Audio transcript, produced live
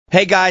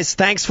Hey guys,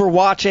 thanks for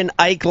watching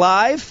Ike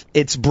Live.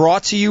 It's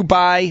brought to you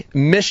by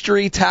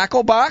Mystery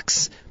Tackle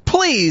Box.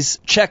 Please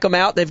check them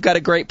out. They've got a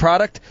great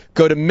product.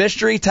 Go to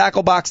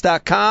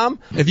mysterytacklebox.com.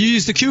 If you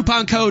use the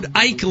coupon code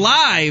Ike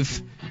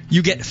Live,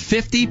 you get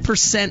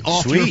 50%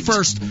 off your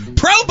first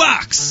Pro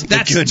Box.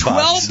 That's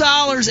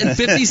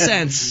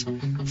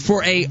 $12.50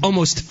 for a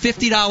almost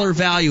 $50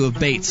 value of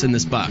baits in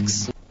this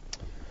box.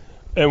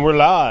 And we're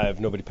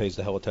live. Nobody pays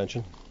the hell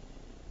attention.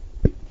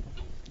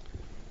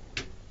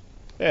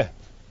 Yeah.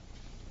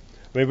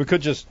 I mean, we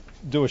could just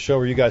do a show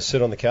where you guys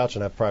sit on the couch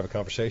and have private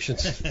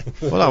conversations.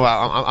 Well, no,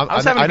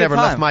 I never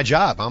left my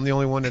job. I'm the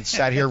only one that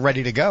sat here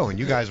ready to go, and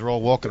you guys are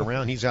all walking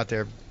around. He's out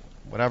there,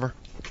 whatever,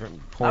 pouring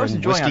I was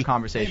enjoying whiskey. our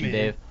conversation,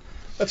 Dave.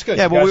 That's good.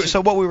 Yeah,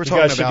 so what we were talking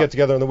about. You guys should get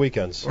together on the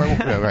weekends.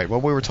 Right.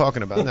 What we were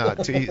talking about. No,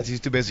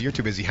 he's too busy. You're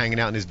too busy hanging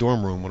out in his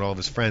dorm room with all of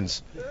his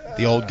friends.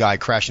 The old guy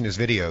crashing his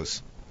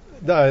videos.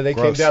 No, they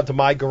came down to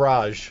my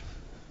garage.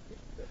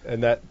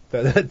 And that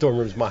dorm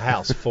room's my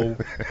house, fool.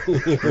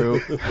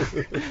 Were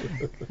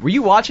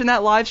you watching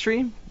that live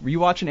stream? Were you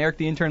watching Eric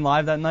the Intern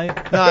live that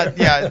night? No,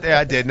 yeah,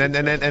 I did. And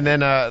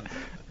then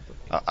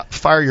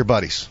fire your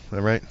buddies, all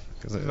right?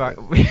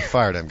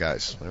 Fire them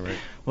guys, all right?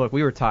 Look,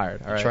 we were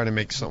tired, all right? Trying to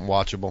make something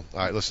watchable. All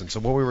right, listen, so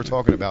what we were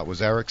talking about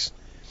was Eric's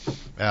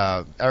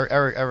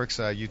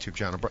YouTube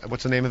channel.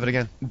 What's the name of it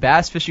again?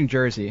 Bass Fishing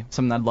Jersey,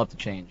 something I'd love to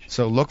change.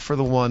 So look for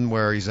the one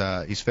where he's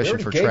fishing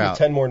for gave trout.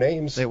 You 10 more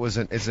names.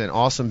 It's an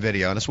awesome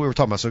video, and that's what we were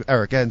talking about. So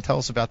Eric, go ahead and tell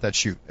us about that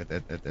shoot.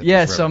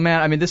 Yeah, so man,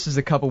 I mean, this is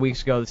a couple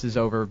weeks ago. This is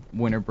over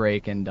winter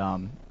break,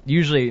 and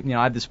usually,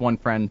 I have this one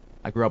friend.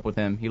 I grew up with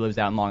him. He lives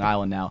out in Long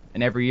Island now,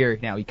 and every year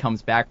now he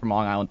comes back from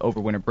Long Island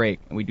over winter break,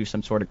 and we do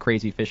some sort of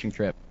crazy fishing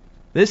trip.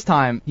 This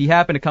time he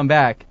happened to come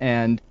back,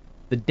 and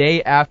the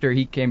day after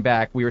he came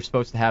back, we were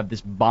supposed to have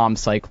this bomb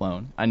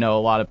cyclone. I know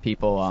a lot of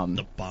people,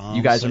 the bomb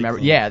you guys cyclone.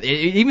 remember. Yeah,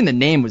 even the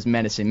name was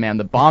menacing, man.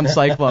 The bomb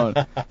cyclone.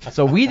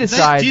 So we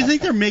decided. Do you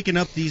think they're making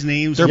up these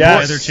names They're for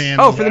yes. the other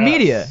channel? Oh, for the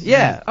media.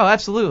 Yeah. Oh,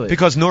 absolutely.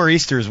 Because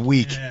Nor'easter's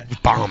weak. Yeah.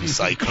 Bomb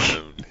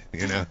cyclone.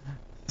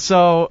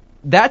 So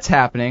that's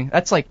happening.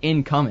 That's like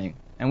incoming.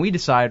 And we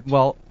decide,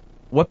 well,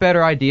 what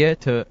better idea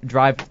to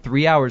drive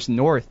 3 hours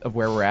north of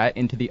where we're at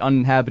into the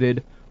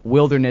uninhabited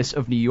wilderness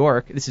of New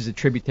York. This is a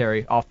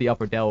tributary off the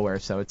upper Delaware,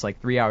 so it's like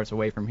 3 hours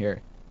away from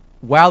here.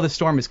 While the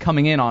storm is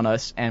coming in on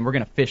us, and we're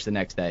going to fish the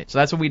next day. So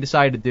that's what we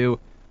decided to do.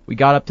 We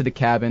got up to the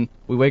cabin.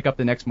 We wake up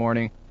the next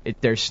morning.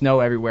 There's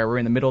snow everywhere. We're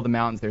in the middle of the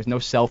mountains. There's no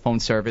cell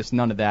phone service,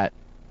 none of that.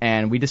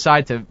 And we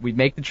decide we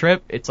make the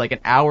trip. It's like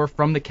an hour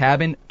from the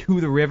cabin to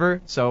the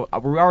river. So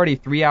we're already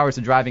 3 hours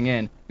of driving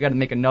in. We got to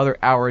make another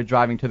hour of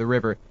driving to the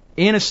river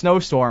in a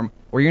snowstorm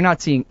where you're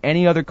not seeing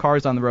any other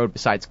cars on the road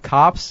besides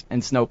cops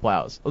and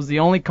snowplows. Those are the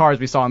only cars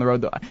we saw on the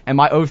road. And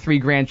my 03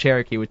 Grand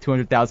Cherokee with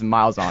 200,000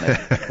 miles on it,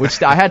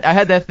 which I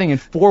had that thing in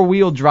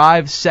 4-wheel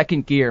drive,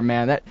 second gear,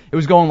 man. It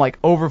was going like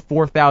over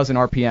 4,000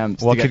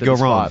 RPMs. What could go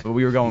wrong? But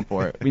we were going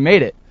for it. We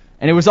made it.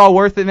 And it was all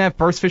worth it, man.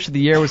 First fish of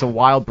the year was a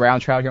wild brown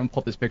trout. Here, I'm going to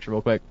pull up this picture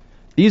real quick.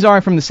 These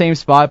aren't from the same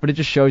spot, but it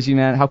just shows you,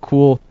 man, how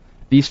cool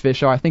these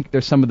fish are. I think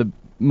they're some of the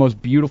most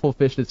beautiful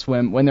fish that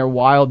swim. When they're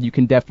wild, you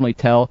can definitely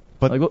tell.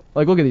 But look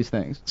at these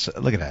things. So,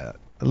 look at that. It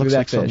Look looks at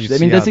like that something fish. you'd I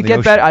mean, see does out it in the get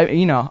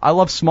ocean. better? I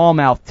love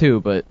smallmouth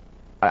too, but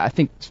I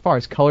think as far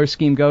as color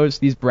scheme goes,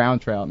 these brown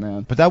trout,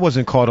 man. But that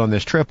wasn't caught on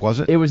this trip, was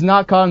it? It was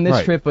not caught on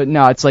this trip, but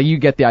no, it's like you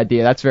get the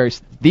idea. That's very.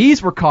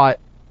 These were caught.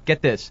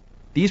 Get this.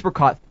 These were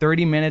caught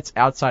 30 minutes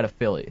outside of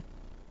Philly.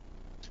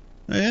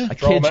 Oh, yeah.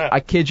 I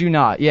kid you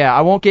not. Yeah,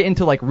 I won't get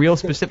into like real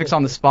specifics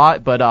on the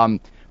spot, but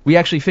we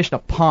actually fished a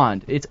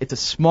pond. It's a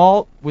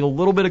small with a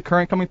little bit of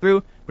current coming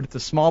through, but it's a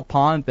small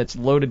pond that's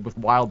loaded with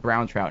wild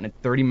brown trout, and it's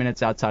 30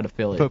 minutes outside of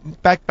Philly.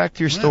 But back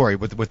to your story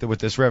with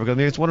this river. I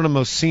mean, it's one of the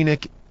most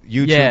scenic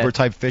YouTuber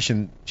type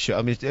fishing show.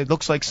 I mean, it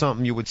looks like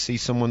something you would see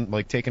someone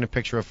like taking a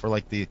picture of for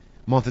like the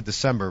month of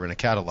December in a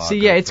catalog. See,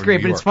 yeah, it's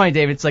great, but it's funny,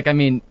 Dave. It's like, I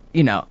mean,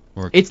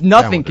 it's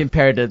nothing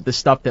compared to the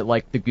stuff that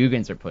like the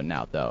Googans are putting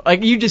out, though.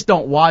 Like, you just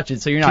don't watch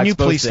it, so you're not. Can you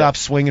supposed please to. stop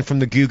swinging from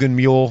the Guggen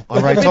mule?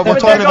 All right, we're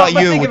talking about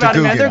you with the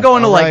Guggen. Man, they're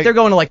going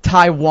to like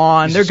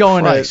Taiwan. Jesus they're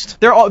going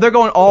Christ. to they're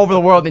going all over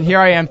the world, and here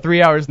I am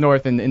 3 hours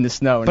north in the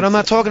snow. But I'm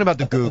not talking about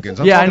the Googans.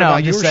 I know.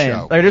 I'm just saying.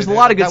 Like, there's a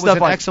lot of good stuff on.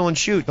 That was an excellent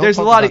shoot. There's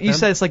a lot of. You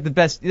said it's like the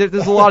best.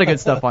 There's a lot of good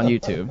stuff on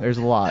YouTube. There's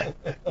a lot.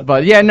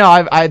 But yeah, no,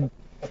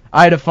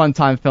 I had a fun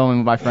time filming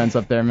with my friends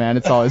up there, man.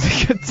 It's always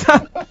a good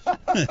time.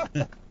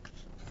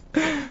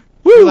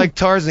 You're like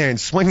Tarzan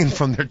swinging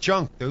from their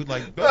junk, dude.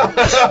 Like, get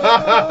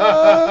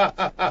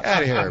out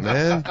of here,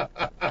 man.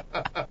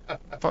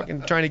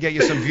 Fucking trying to get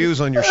you some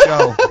views on your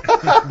show.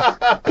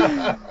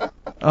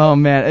 Oh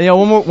man,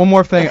 one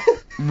more thing,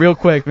 real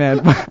quick,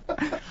 man.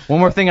 One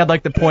more thing I'd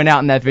like to point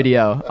out in that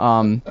video.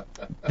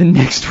 The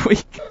next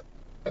week.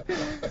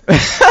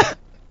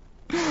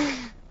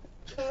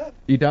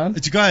 You done?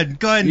 Go ahead.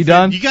 You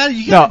done? You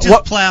got to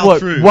just plow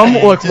through. One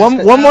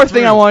more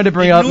thing I wanted to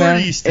bring up,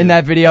 man, in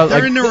that video.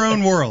 They're in their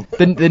own world.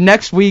 The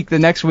next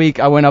week,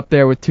 I went up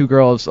there with two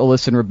girls,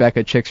 Alyssa and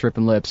Rebecca, Chicks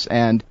Ripping Lips,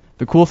 and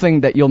the cool thing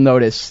that you'll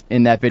notice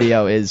in that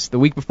video is the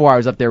week before I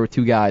was up there with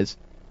two guys.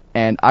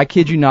 And I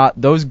kid you not,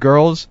 those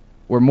girls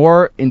were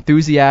more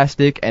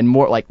enthusiastic and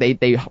more like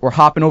they were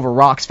hopping over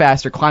rocks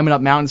faster, climbing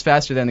up mountains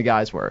faster than the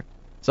guys were.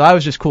 So that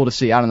was just cool to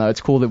see. I don't know. It's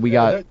cool that we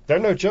got. They're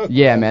no joke.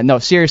 Yeah, man. No,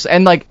 seriously.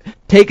 And like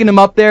taking them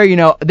up there,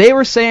 they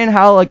were saying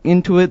how like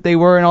into it they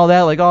were and all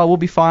that. Like, oh, we'll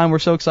be fine. We're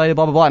so excited.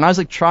 Blah blah blah. And I was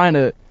like trying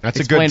to. That's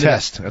a good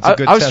test.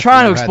 I was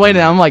trying to explain to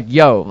them. I'm like,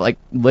 yo, like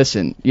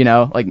listen,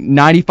 like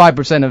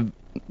 95% of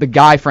the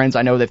guy friends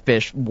I know that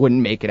fish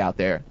wouldn't make it out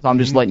there. So I'm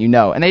just letting you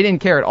know. And they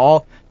didn't care at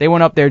all. They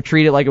went up there,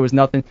 treated it like it was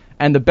nothing.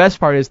 And the best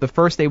part is the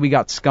first day we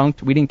got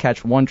skunked. We didn't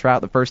catch one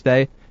trout the first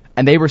day.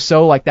 And they were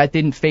so, like, that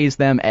didn't faze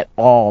them at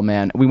all,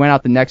 man. We went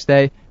out the next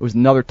day. It was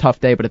another tough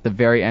day, but at the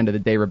very end of the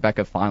day,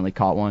 Rebecca finally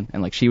caught one.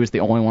 And, like, she was the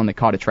only one that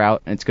caught a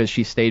trout, and it's because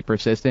she stayed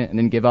persistent and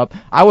didn't give up.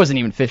 I wasn't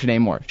even fishing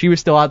anymore. She was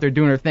still out there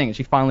doing her thing, and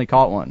she finally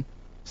caught one.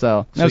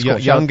 So, that was cool.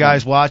 Young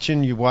guys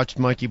watching, you watched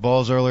Mikey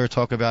Balls earlier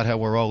talk about how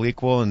we're all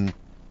equal, and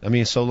I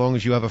mean, so long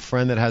as you have a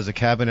friend that has a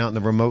cabin out in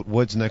the remote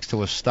woods next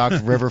to a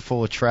stocked river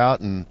full of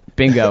trout, and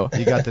bingo,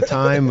 you got the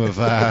time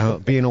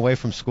of being away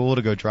from school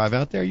to go drive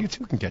out there, you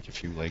too can catch a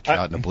few lake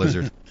trout in a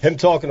blizzard. Him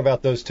talking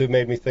about those two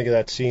made me think of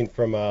that scene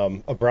from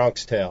A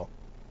Bronx Tale,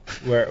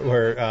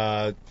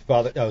 where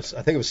father, I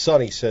think it was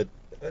Sonny said,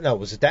 no,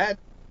 was it Dad?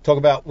 Talk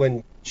about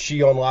when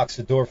she unlocks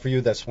the door for you.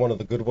 That's one of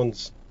the good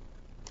ones.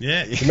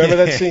 Yeah. Remember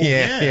that scene?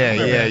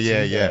 Yeah.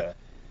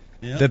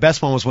 Yeah. The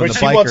best one was when the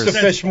she bikers. wants to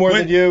fish more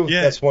than you.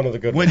 Yeah. That's one of the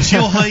good ones. When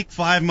she'll hike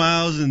 5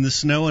 miles in the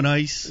snow and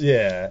ice.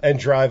 Yeah, and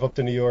drive up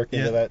to New York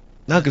into that.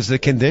 No, because the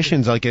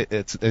conditions, like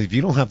it's if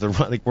you don't have the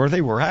like where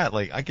they were at,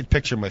 like I could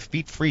picture my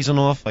feet freezing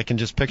off. I can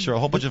just picture a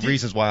whole bunch of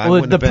reasons why I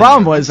wouldn't have been. The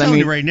problem there. was, I'm telling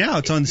you right now,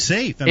 it's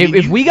unsafe. I mean,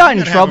 if we got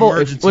in trouble,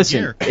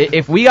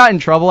 if we got in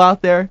trouble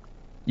out there,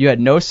 you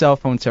had no cell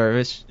phone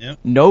service,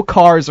 no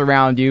cars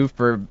around you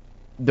for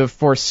the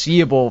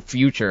foreseeable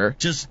future.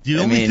 Just the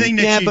only thing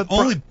that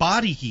only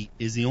body heat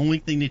is the only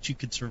thing that you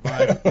could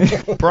survive.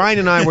 Brian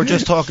and I were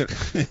just talking.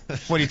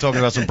 What are you talking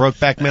about? Some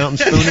Brokeback Mountain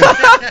spooning?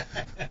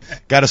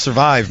 Got to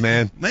survive,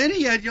 man. Man,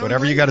 he had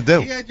whatever you got to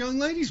do. He had young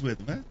ladies with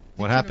him, man.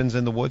 What happens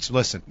in the woods?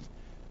 Listen,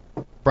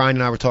 Brian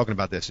and I were talking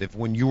about this. If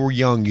when you were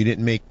young you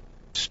didn't make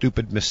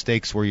stupid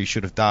mistakes where you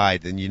should have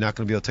died, then you're not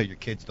going to be able to tell your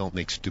kids don't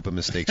make stupid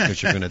mistakes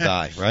because you're going to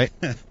die, right?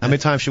 How many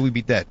times should we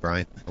be dead,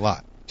 Brian? A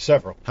lot.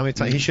 Several. How many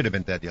times? He should have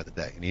been dead the other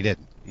day, and he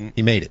didn't.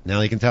 He made it.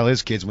 Now he can tell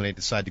his kids when they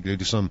decide to go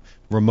do some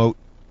remote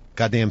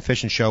goddamn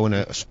fishing show in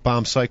a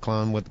bomb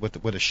cyclone with a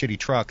shitty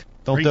truck.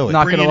 Don't do it.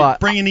 Not gonna lie.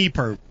 Bring an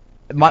E-perp.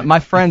 My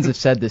friends have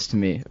said this to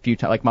me a few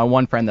times. Like my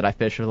one friend that I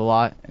fish with a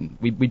lot, and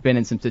we've been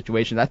in some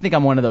situations. I think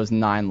I'm one of those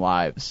 9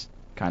 lives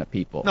kind of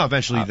people. No,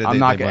 eventually I'm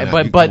not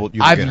gonna. But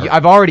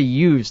I've already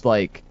used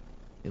like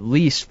at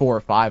least 4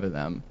 or 5 of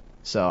them.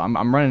 So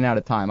I'm running out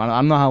of time. I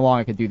don't know how long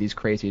I could do these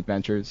crazy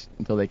adventures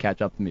until they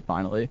catch up to me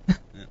finally.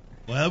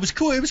 Well, it was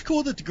cool. It was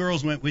cool that the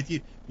girls went with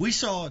you. We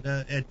saw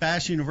at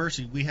Bass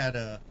University. We had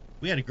a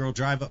girl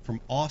drive up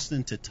from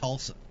Austin to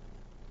Tulsa.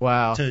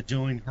 Wow. To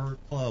join her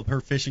club,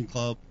 her fishing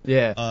club.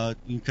 Yeah.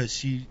 Because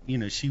she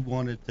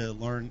wanted to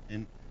learn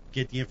and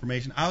get the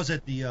information. I was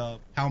at the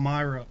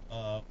Palmyra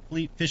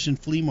fishing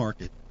flea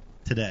market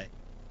today,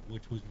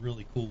 which was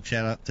really cool.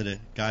 Shout out to the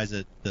guys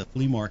at the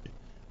flea market.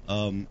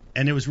 And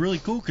it was really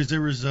cool because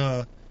there was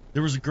a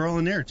girl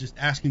in there just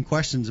asking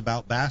questions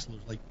about bass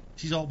lures. Like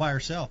she's all by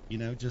herself,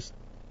 just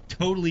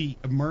totally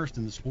immersed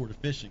in the sport of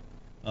fishing.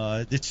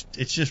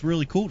 It's just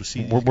really cool to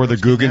see. Were the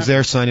Googans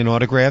there signing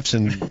autographs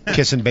and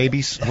kissing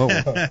babies?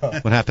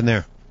 What happened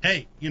there?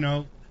 Hey,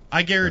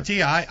 I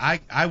guarantee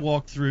I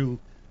walked through,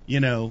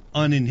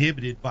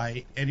 uninhibited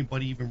by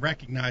anybody even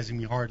recognizing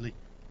me hardly.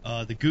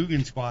 The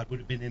Guggen squad would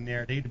have been in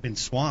there. They'd have been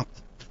swamped.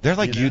 They're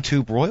like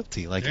YouTube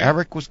royalty. Like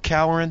Eric was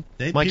cowering.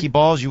 Mikey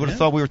Balls, you would have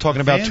thought we were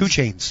talking about 2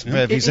 Chainz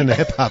if he's in the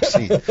hip hop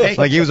scene.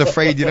 Like he was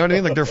afraid, you know what I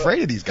mean? Like they're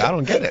afraid of these guys. I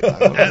don't get it.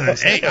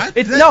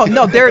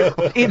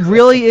 It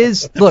really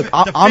is. Look,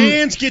 the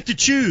fans get to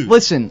choose.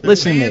 Listen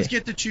to me.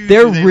 Get to choose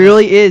there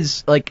really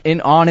is like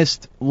an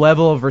honest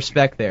level of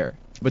respect there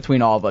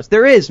between all of us.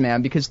 There is,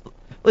 man, because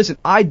listen,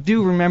 I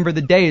do remember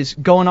the days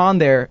going on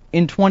there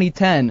in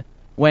 2010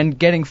 when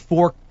getting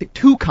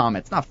 2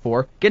 comments, not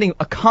 4, getting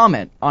a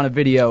comment on a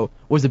video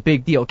was a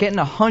big deal. Getting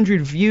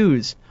 100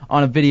 views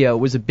on a video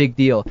was a big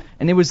deal.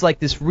 And it was like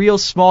this real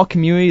small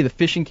community. The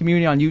fishing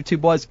community on YouTube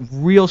was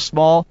real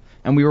small,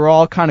 and we were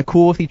all kind of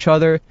cool with each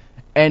other.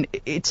 And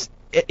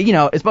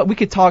but we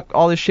could talk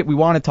all this shit we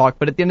want to talk,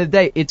 but at the end of the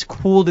day, it's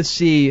cool to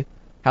see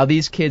how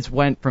these kids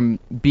went from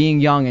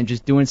being young and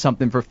just doing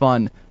something for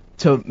fun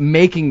to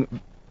making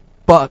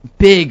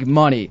big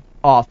money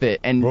off it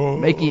and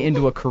making it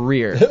into a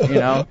career, From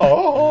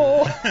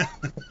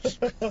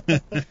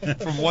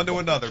one to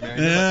another,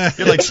 man.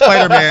 You're like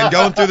Spider-Man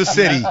going through the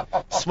city,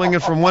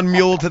 swinging from one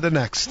mule to the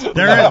next.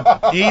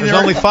 There's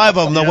only 5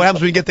 of them, though. What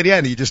happens when you get to the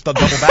end? You just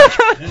double back.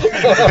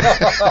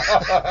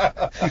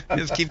 You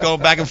just keep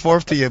going back and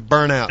forth till you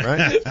burn out,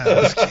 right?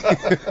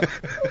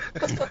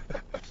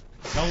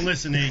 Don't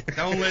listen, E.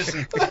 Don't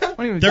listen.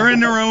 They're They're in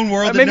their own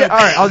world. Maybe, all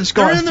right, I'll just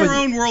go They're on. in their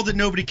own world that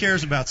nobody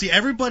cares about. See,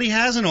 everybody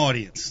has an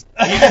audience.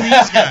 Even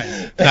these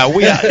guys. No,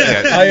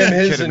 I am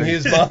his and he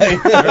is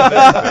mine.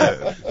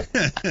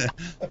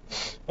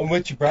 I'm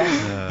with you,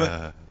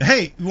 Brian.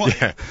 Hey,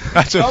 yeah,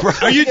 that's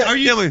what are you?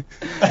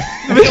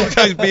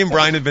 Sometimes me and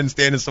Brian have been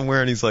standing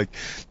somewhere, and he's like,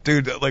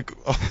 "Dude, like,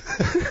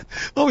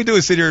 all we do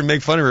is sit here and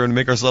make fun of her and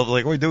make ourselves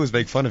like all we do is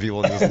make fun of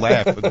people and just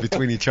laugh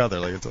between each other,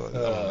 like it's."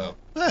 Well,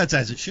 that's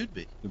as it should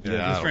be.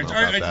 Yeah, I don't know All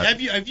about right, that.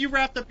 have you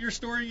wrapped up your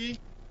story, E?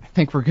 I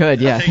think we're good.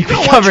 Yeah, I think we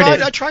No, covered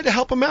it. I tried to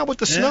help him out with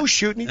the snow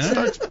shoot, and he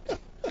starts.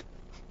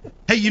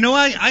 Hey, you know,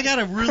 I got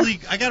a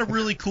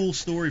really cool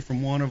story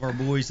from one of our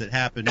boys that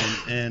happened,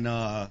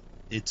 and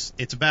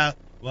it's about,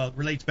 well, it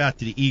relates back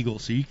to the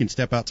Eagles, so you can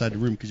step outside the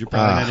room because you're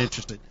probably not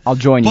interested. I'll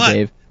join you, But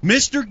Dave.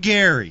 Mr.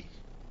 Gary,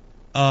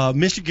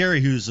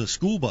 who's a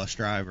school bus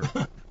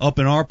driver up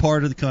in our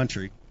part of the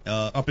country,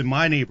 up in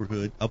my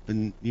neighborhood, up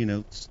in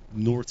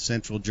north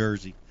central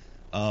Jersey,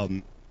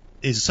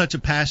 is such a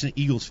passionate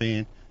Eagles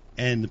fan,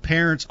 and the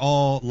parents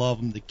all love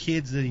him. The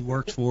kids that he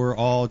works for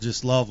all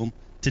just love him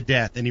to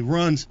death, and he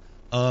runs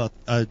a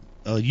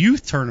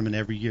youth tournament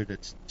every year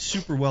that's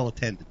super well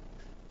attended.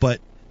 But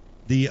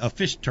the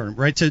fish tournament,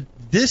 right? So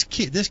this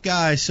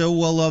guy is so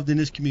well loved in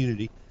his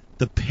community.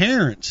 The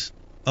parents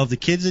of the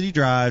kids that he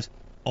drives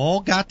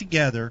all got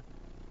together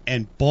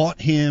and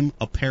bought him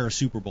a pair of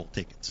Super Bowl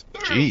tickets.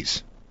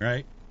 Jeez.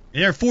 Right?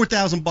 And they're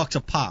 $4,000 a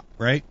pop,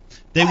 right?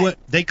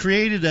 They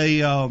created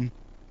a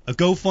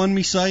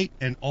GoFundMe site,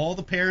 and all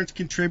the parents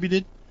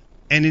contributed,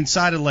 and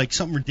inside of like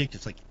something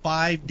ridiculous, like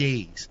 5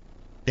 days,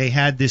 they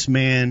had this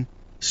man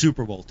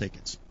Super Bowl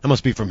tickets. That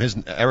must be from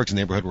Eric's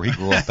neighborhood where he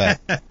grew up at.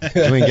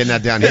 We ain't getting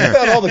that down Think here.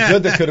 about all the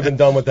good that could have been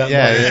done with that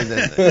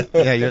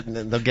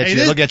money.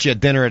 They'll get you a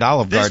dinner at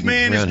Olive This Garden.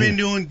 man has around been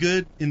here. doing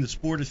good in the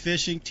sport of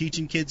fishing,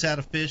 teaching kids how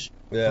to fish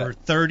Yeah. for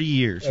 30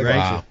 years, I right?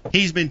 Wow.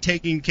 He's been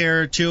taking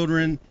care of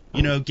children,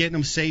 getting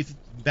them safe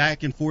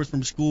back and forth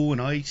from school and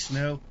ice,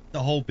 snow, the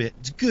whole bit.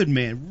 It's a good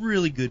man,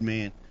 really good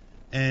man.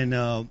 And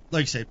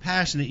like I said,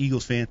 passionate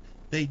Eagles fan.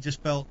 They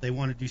just felt they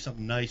wanted to do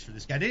something nice for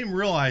this guy. They didn't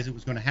realize it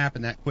was going to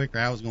happen that quick or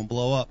how it was going to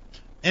blow up.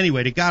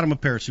 Anyway, they got him a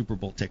pair of Super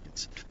Bowl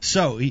tickets.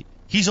 So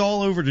he's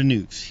all over the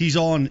news. He's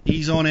on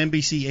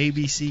NBC,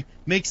 ABC,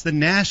 makes the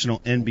national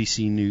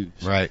NBC news.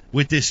 Right.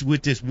 With this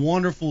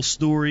wonderful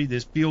story,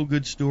 this feel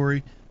good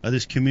story of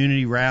this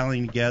community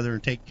rallying together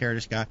and taking care of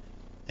this guy.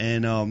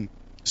 And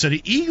so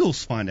the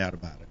Eagles find out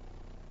about it.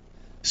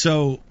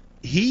 So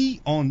he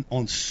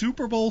on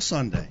Super Bowl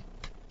Sunday,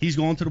 he's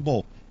going to the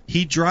bowl.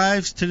 He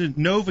drives to the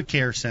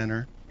NovaCare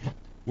Center,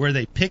 where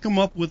they pick him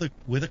up with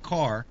a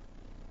car,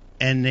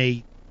 and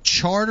they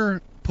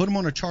put him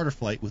on a charter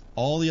flight with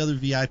all the other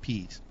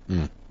VIPs,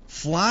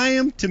 fly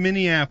him to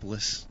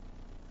Minneapolis,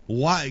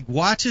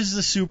 watches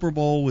the Super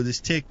Bowl with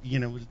his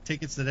with the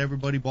tickets that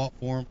everybody bought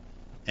for him,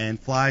 and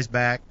flies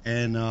back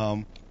and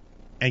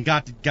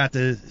got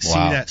to see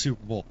that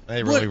Super Bowl.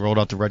 They really rolled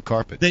out the red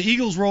carpet. The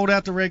Eagles rolled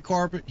out the red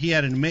carpet. He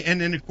had and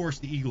then of course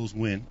the Eagles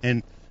win,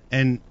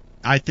 and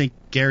I think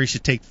Gary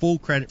should take full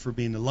credit for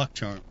being the luck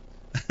charm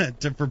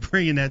for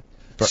bringing that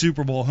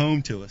Super Bowl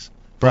home to us.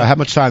 Brian, how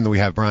much time do we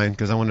have, Brian?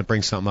 Because I want to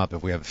bring something up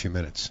if we have a few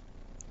minutes.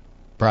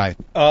 Brian.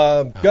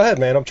 Go ahead,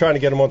 man. I'm trying to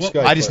get him on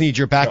Skype. I just need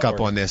your backup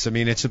working. on this. I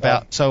mean, it's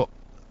about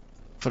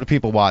for the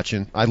people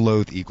watching, I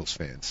loathe Eagles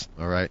fans.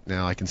 All right,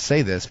 now I can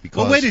say this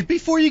because. Well, wait,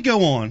 before you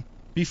go on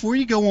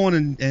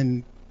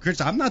and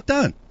Chris, I'm not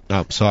done.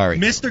 Oh, sorry.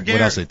 Mr. Gary,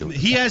 what else they do?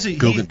 he has a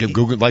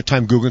Google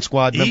lifetime Guggen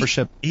Squad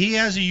membership. He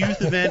has a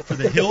youth event for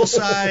the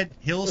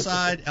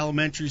Hillside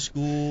Elementary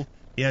School.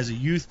 He has a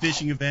youth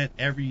fishing event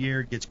every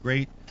year. Gets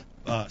great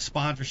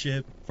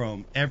sponsorship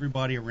from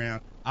everybody around.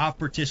 I've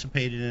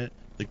participated in it.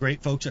 The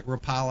great folks at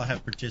Rapala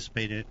have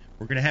participated in it.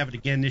 We're going to have it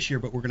again this year,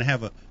 but we're going to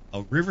have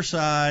a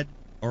Riverside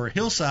or a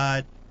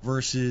Hillside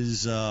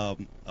versus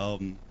can't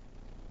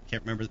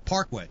remember the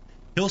Parkway.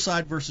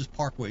 Hillside versus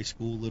Parkway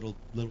School little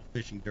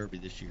fishing derby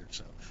this year.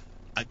 So,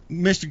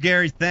 Mr.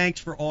 Gary, thanks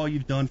for all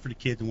you've done for the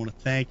kids. I want to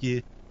thank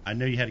you. I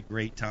know you had a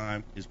great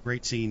time. It was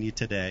great seeing you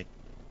today.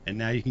 And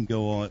now you can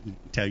go on and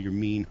tell your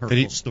mean,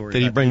 hurtful story.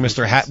 Did he bring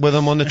Mr. Hat with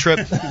him on the trip?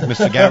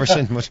 Mr.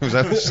 Gaverson? Was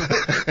that?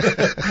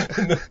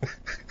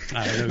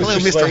 Hello,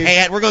 Mr.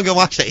 Hat. We're going to go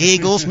watch the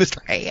Eagles,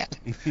 Mr. Hat.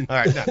 All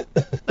right.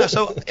 No,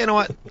 so, you know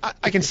what?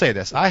 I can say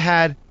this. I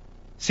had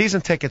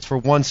season tickets for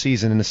one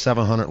season in the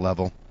 700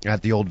 level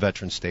at the old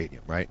Veterans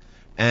Stadium, right?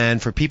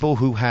 And for people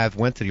who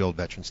went to the old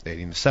Veterans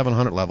Stadium, the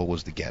 700 level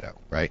was the ghetto,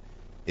 right?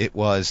 It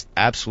was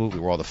absolutely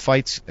where all the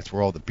fights, it's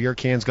where all the beer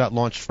cans got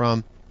launched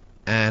from.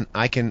 And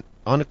I can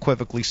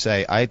unequivocally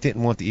say I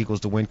didn't want the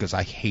Eagles to win because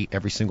I hate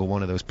every single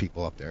one of those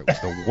people up there. It was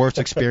the worst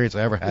experience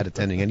I ever had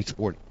attending any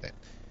sport event.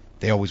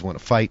 They always want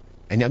to fight.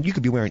 And you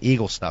could be wearing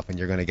Eagle stuff and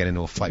you're going to get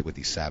into a fight with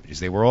these savages.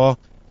 They were all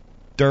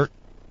dirt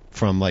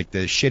from like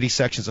the shitty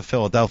sections of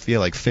Philadelphia,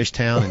 like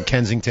Fishtown and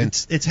Kensington.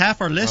 It's half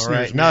our listeners. All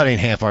right. No, it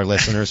ain't half our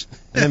listeners.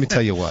 And let me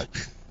tell you what.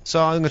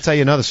 So I'm going to tell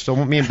you another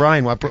story. Me and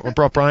Brian, I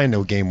brought Brian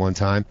to a game one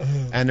time,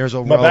 and there's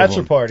a My row bachelor of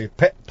them. party.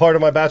 Part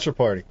of my bachelor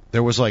party.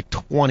 There was like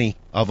 20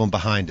 of them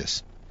behind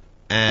us,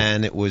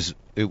 and it was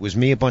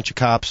me, a bunch of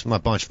cops,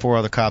 four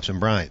other cops, and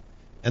Brian.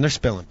 And they're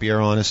spilling beer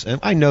on us. And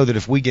I know that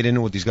if we get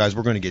in with these guys,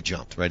 we're going to get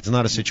jumped, right? It's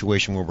not a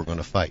situation where we're going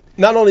to fight.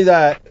 Not only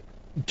that,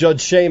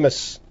 Judge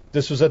Seamus,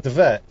 this was at the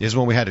vet. This is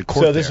when we had a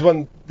court So this is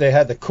when they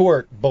had the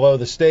court below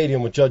the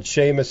stadium with Judge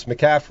Seamus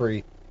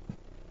McCaffrey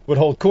would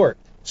hold court.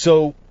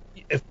 So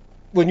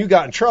when you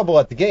got in trouble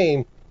at the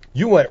game,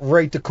 you went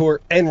right to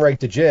court and right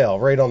to jail,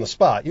 right on the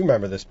spot. You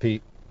remember this,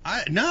 Pete?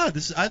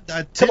 It's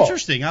Come on.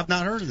 interesting. I've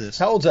not heard of this.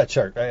 How old's that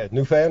shirt?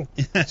 New fan?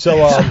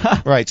 So,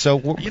 right. So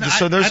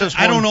there's this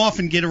I one, don't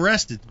often get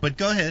arrested, but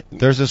go ahead.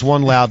 There's this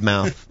one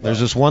loudmouth. There's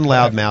this one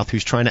loudmouth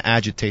who's trying to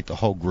agitate the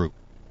whole group.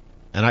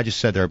 And I just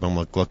said to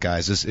everyone, look,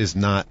 guys, this is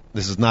not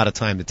a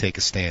time to take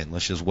a stand.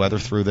 Let's just weather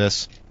through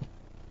this.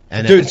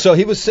 And dude, so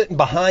he was sitting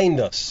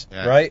behind us,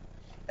 right?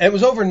 And it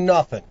was over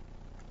nothing.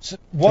 So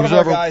one of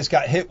our guys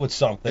got hit with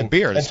something.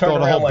 Beer. They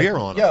spilled a whole beer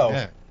on him.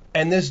 Yeah.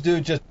 And this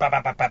dude just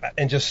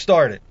and just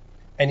started.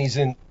 And he's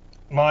in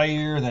my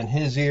ear, then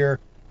his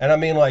ear. And I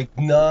mean, like,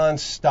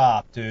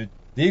 nonstop, dude.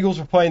 The Eagles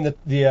were playing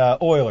the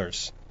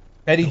Oilers.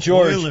 Eddie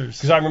George.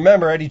 Because I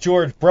remember Eddie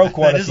George broke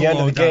one at the end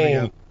of the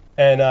game,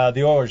 and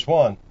the Oilers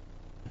won.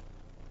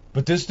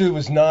 But this dude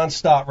was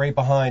nonstop right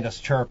behind us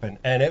chirping.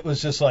 And it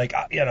was just like,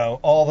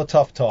 all the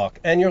tough talk.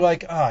 And you're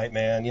like, all right,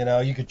 man,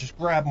 you could just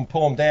grab him,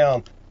 pull him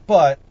down.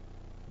 But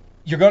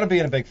you're going to be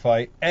in a big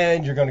fight,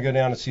 and you're going to go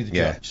down and see the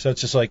judge. So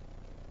it's just like,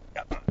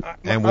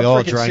 and we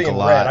all drank a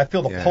lot. Red. I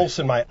feel the pulse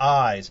in my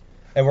eyes,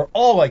 and we're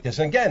all like this.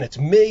 And again, it's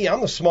me.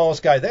 I'm the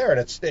smallest guy there, and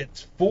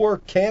it's four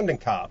Camden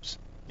cops,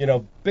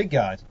 big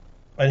guys.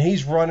 And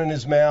he's running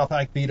his mouth.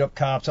 I beat up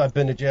cops. I've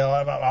been to jail.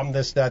 I'm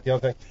this, that, the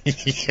other thing.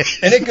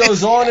 And it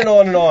goes on and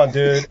on and on,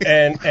 dude.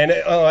 And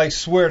I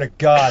swear to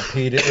God,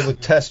 Pete, it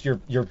would test your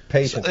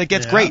patience. It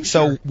gets great.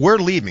 So we're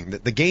leaving.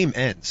 The game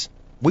ends.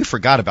 We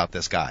forgot about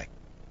this guy.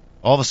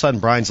 All of a sudden,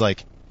 Brian's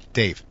like,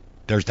 Dave,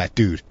 there's that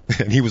dude.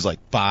 And he was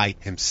like by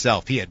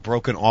himself. He had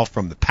broken off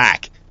from the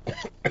pack.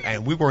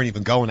 And we weren't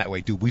even going that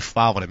way, dude. We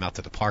followed him out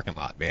to the parking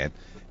lot, man.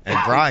 And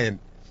Brian,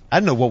 I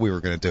didn't know what we were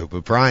going to do,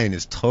 but Brian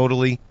is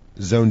totally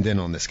zoned in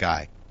on this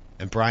guy.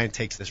 And Brian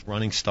takes this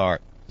running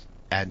start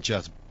and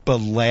just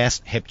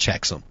blast hip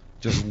checks him.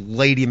 Just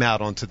laid him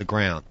out onto the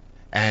ground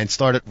and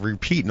started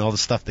repeating all the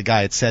stuff the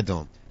guy had said to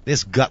him.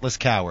 This gutless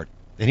coward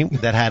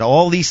that had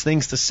all these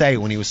things to say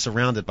when he was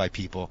surrounded by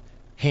people.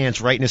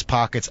 Hands right in his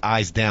pockets,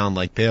 eyes down,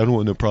 like, I don't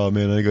want no problem,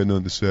 man. I ain't got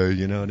nothing to say,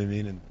 you know what I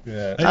mean?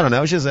 And I don't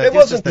know. It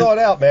wasn't thought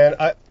out, man.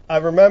 I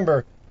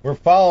remember we're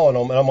following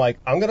him, and I'm like,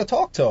 I'm going to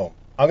talk to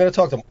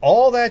him.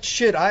 All that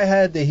shit I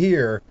had to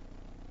hear,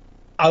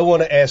 I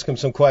want to ask him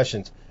some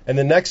questions. And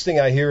the next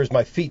thing I hear is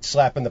my feet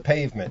slapping the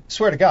pavement. I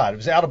swear to God, it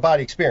was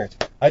out-of-body experience.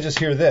 I just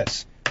hear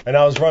this, and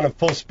I was running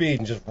full speed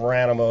and just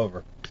ran him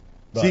over.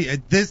 But. See,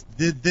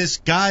 this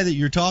guy that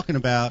you're talking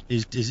about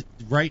is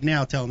right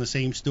now telling the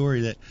same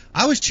story that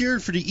I was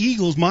cheering for the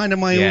Eagles, minding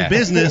my own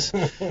business,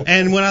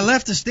 and when I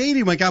left the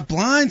stadium, I got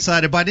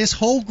blindsided by this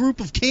whole group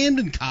of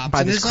Camden cops by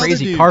and this this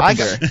crazy other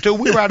carpenter. dude.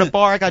 We were at a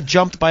bar. I got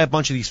jumped by a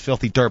bunch of these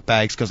filthy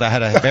dirtbags because I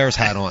had a Bears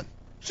hat on.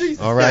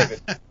 Jesus, all right,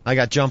 David. I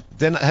got jumped.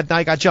 Then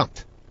I got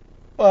jumped.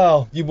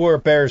 Well, you wore a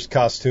Bears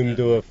costume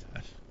to a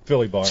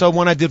Philly bar. So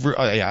when I did,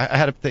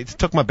 they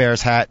took my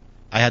Bears hat.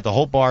 I had the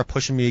whole bar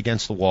pushing me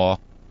against the wall.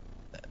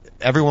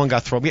 Everyone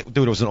got thrown. Dude,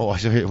 it was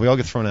we all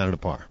get thrown out of the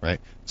bar, right?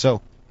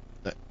 So,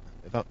 do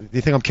you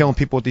think I'm killing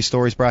people with these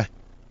stories, Bri?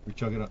 You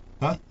chug it up.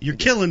 Huh? You're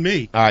killing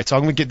me. All right, so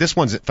I'm gonna get this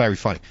one's very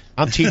funny.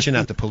 I'm teaching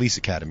at the police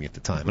academy at the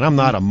time, and I'm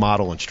not a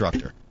model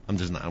instructor. I'm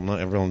not.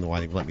 Everyone knows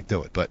why they let me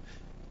do it, but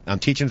I'm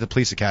teaching at the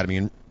police academy,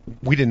 and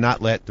we did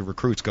not let the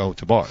recruits go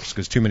to bars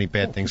because too many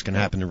bad things can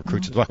happen to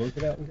recruits as well.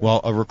 Well,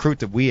 a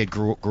recruit that we had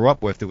grew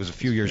up with that was a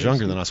few years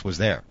younger than us was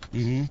there.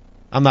 Mm-hmm.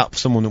 I'm not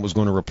someone that was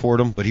going to report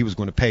him, but he was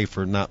going to pay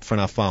for not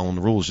following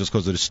the rules just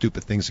because of the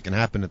stupid things that can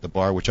happen at the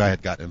bar, which I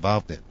had gotten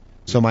involved in.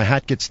 So my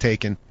hat gets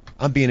taken.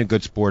 I'm being a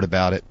good sport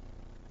about it.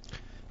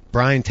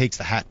 Brian takes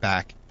the hat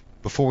back.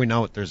 Before we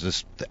know it, there's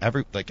this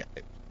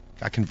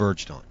got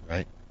converged on,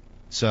 right?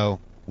 So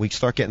we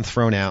start getting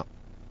thrown out.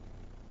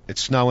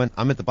 It's snowing.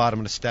 I'm at the bottom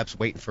of the steps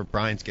waiting for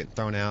Brian's getting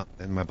thrown out,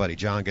 and my buddy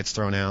John gets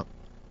thrown out.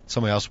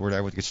 Somebody else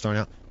gets thrown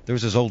out. There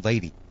was this old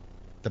lady.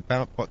 The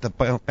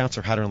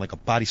bouncer had her in like a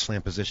body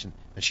slam position,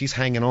 and she's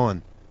hanging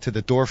on to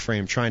the door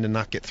frame trying to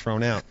not get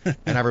thrown out.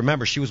 And I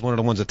remember she was one of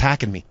the ones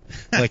attacking me.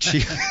 Like she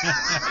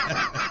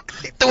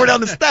threw her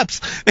down the steps.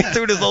 They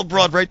threw this old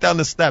broad right down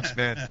the steps,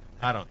 man.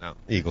 I don't know.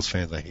 Eagles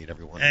fans, I hate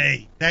everyone.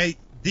 Hey,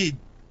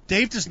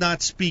 Dave does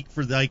not speak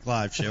for the Ike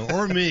Live show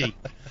or me.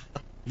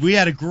 We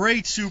had a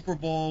great Super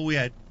Bowl. We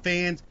had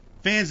fans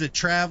that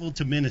traveled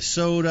to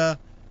Minnesota.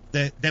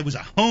 That was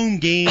a home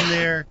game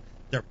there.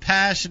 They're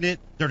passionate.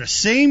 They're the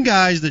same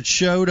guys that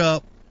showed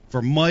up for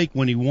Mike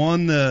when he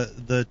won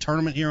the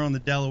tournament here on the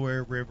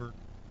Delaware River.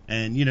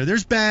 And,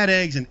 there's bad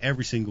eggs in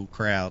every single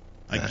crowd.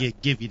 I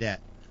give you that.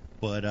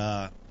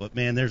 But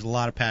man, there's a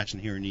lot of passion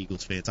here in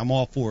Eagles fans. I'm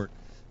all for it.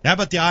 How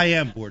about the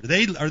IM board?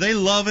 Are they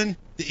loving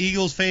the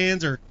Eagles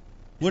fans, or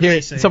what are Here,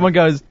 they saying? someone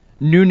goes,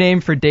 new name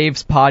for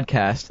Dave's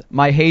podcast.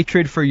 My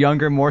hatred for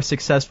younger, more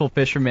successful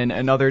fishermen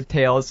and other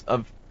tales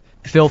of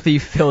filthy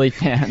Philly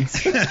fans.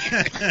 That's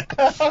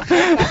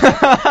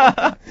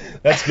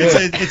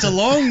good. It's a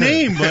long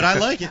name, but I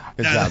like it.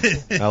 Good job.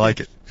 I like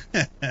it.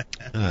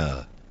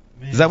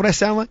 Is that what I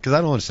sound like? Because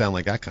I don't want to sound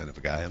like that kind of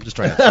a guy. I'm just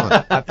trying to have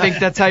fun. I think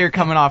that's how you're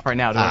coming off right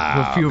now to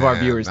a few of our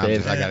viewers,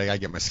 Dave. I gotta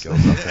get my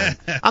skills up there.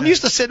 I'm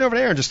used to sitting over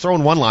there and just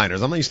throwing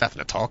one-liners. I'm not used to having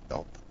to talk,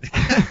 though.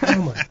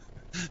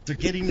 They're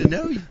getting to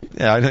know you.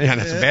 Yeah,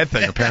 that's a bad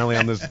thing. Apparently,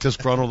 I'm this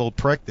disgruntled little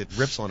prick that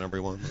rips on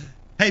everyone.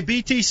 Hey,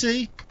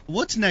 BTC,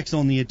 what's next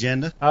on the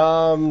agenda?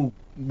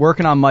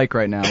 Working on Mike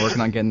right now. Working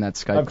on getting that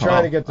Skype I'm call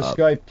trying to get the up.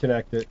 Skype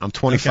connected. I'm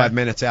 25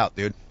 minutes out,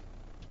 dude.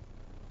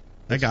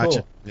 I got you.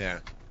 Cool. Yeah.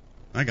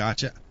 I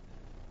got you.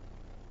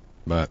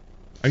 But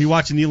Are you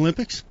watching the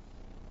Olympics?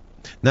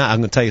 now I'm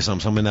gonna tell you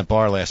something. So I'm in that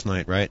bar last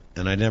night, right?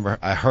 And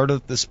I heard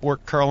of the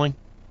sport curling,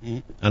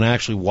 and I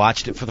actually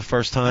watched it for the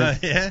first time.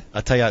 Yeah.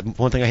 I tell you,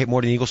 one thing I hate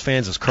more than Eagles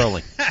fans is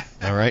curling.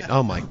 All right?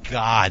 Oh my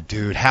God,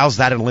 dude, how's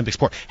that an Olympic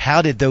sport?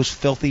 How did those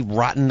filthy,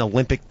 rotten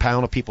Olympic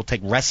pound of people try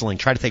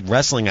to take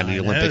wrestling out of the I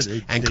know, Olympics,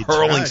 they and tried.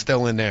 curling's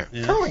still in there?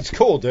 Yeah. Curling's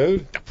cool,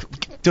 dude.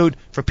 Dude,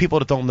 for people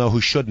that don't know,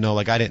 who should know,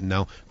 like I didn't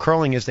know,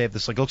 curling is they have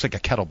this like looks like a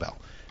kettlebell,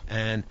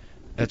 and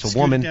it's a Scoot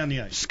it woman down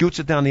the ice. scoots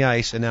it down the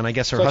ice, and then I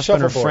guess her It's like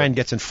husband or shuffleboard. friend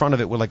gets in front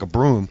of it with like a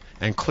broom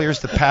and clears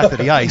the path of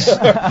the ice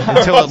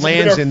until it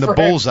lands in the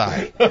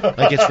bullseye.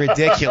 Like it's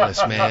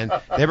ridiculous, man.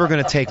 They were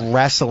going to take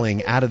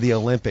wrestling out of the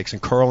Olympics,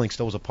 and curling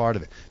still was a part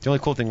of it. The only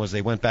cool thing was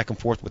they went back and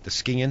forth with the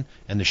skiing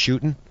and the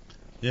shooting.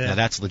 Yeah. Now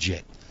that's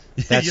legit.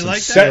 That's You some like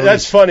that? serious-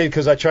 That's funny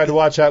because I tried to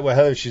watch that with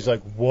Heather. She's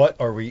like, "What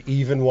are we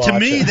even watching?" To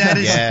me, that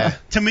is Yeah.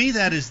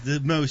 that is the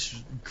most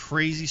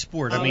crazy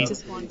sport. I mean,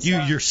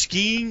 you're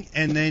skiing,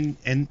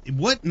 and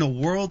what in the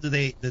world do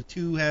the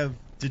two have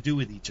to do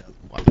with each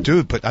other?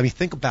 Dude, but I mean,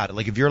 think about it.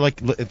 Like if you're like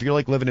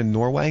living in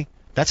Norway,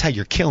 that's how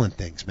you're killing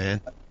things,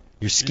 man.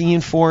 You're skiing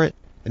for it,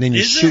 and then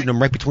you're Is shooting it?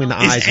 them right between the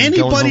eyes. Is and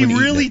going home anybody and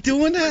eating really it.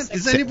 doing that?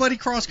 Is anybody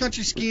cross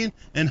country skiing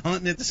and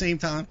hunting at the same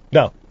time?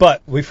 No,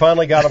 but we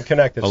finally got them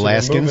connected. So we're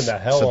Alaskans, moving the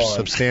hell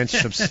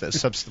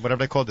on. whatever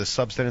they call it, the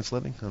subsistence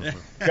living. I don't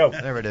know. Go.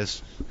 There it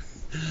is.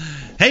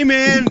 Hey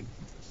man,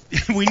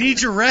 we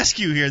need your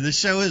rescue here. This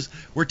show is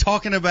we're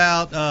talking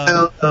about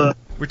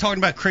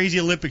crazy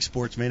Olympic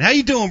sports, man. How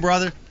you doing,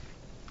 brother?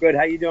 Good.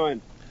 How you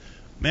doing?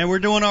 Man, we're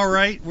doing all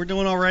right. We're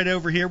doing all right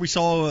over here. We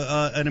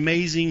saw an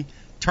amazing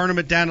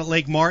tournament down at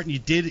Lake Martin. You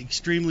did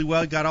extremely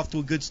well. Got off to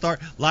a good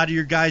start. A lot of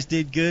your guys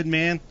did good,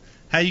 man.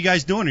 How you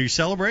guys doing? Are you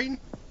celebrating?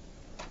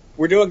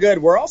 We're doing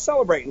good. We're all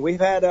celebrating. We've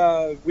had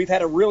a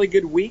really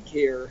good week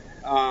here.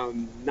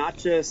 Not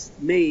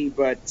just me,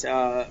 but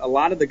a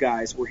lot of the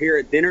guys. We're here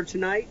at dinner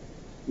tonight.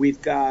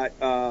 We've got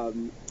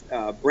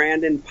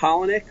Brandon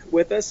Palaniuk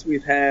with us. We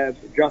have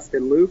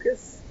Justin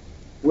Lucas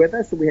with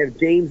us, and we have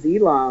James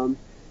Elam.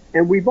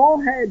 And we've all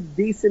had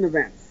decent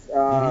events,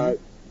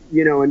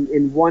 you know,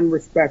 in one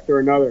respect or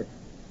another.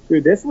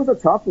 Dude, this was a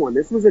tough one.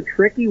 This was a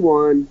tricky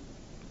one.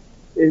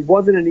 It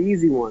wasn't an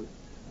easy one.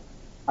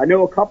 I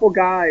know a couple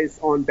guys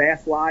on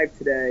Bass Live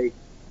today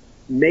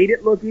made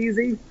it look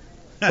easy,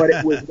 but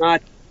it was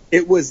not.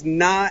 It was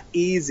not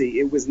easy.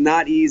 It was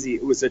not easy.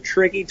 It was a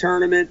tricky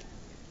tournament.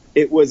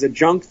 It was a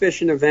junk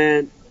fishing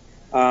event,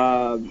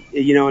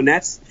 you know, and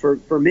that's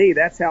for me.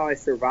 That's how I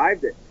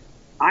survived it.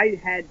 I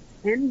had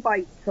 10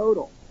 bites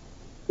total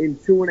in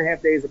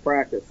 2.5 days of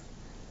practice.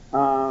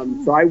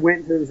 So I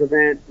went to this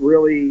event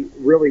really,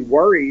 really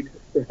worried,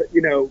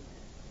 you know,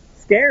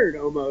 scared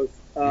almost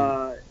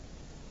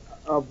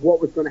of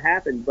what was going to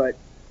happen. But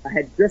I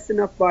had just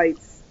enough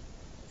bites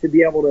to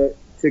be able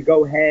to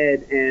go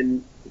ahead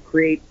and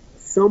create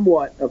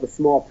somewhat of a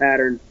small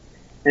pattern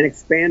and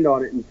expand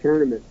on it in the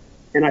tournament.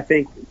 And I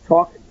think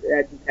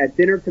at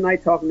dinner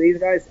tonight, talking to these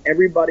guys,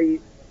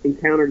 everybody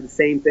encountered the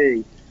same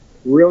thing.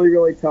 Really,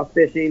 really tough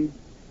fishing,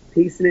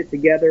 piecing it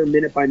together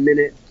minute by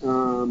minute,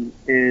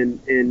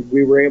 and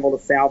we were able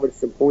to salvage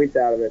some points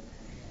out of it.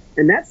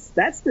 And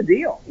that's the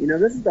deal. You know,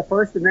 this is the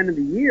first event of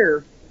the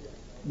year.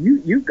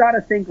 You've got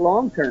to think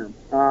long term.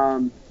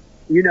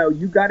 You know,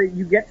 you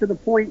get to the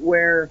point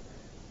where,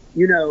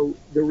 you know,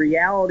 the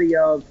reality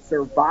of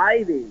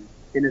surviving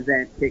an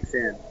event kicks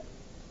in.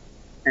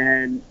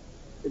 And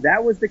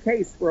that was the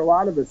case for a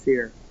lot of us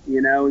here,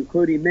 you know,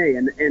 including me.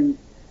 And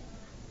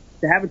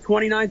to have a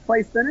 29th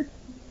place finish,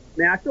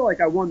 man, I feel like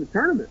I won the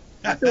tournament.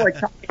 I feel like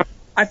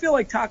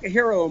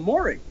Takahiro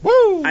Omori.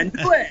 Woo! I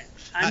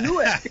knew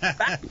it.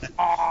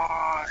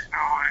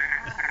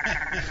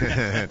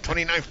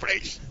 29th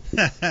place.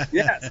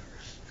 Yes.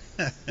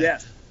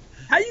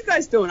 How you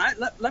guys doing?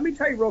 Let me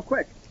tell you real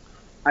quick.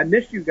 I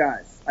miss you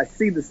guys. I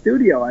see the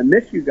studio. I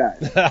miss you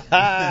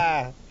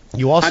guys.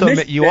 You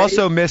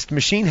also missed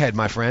Machine Head,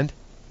 my friend.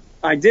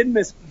 I did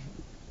miss.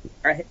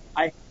 I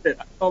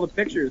saw the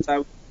pictures.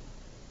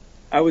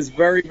 I was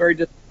very, very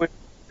disappointed.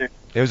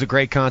 It was a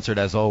great concert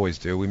as always,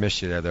 dude. We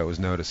missed you there. That was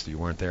noticed. You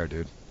weren't there,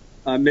 dude.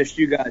 I missed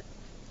you guys.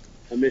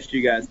 I missed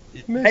you guys.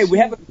 Hey, we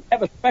have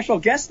a special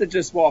guest that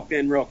just walked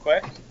in real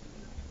quick.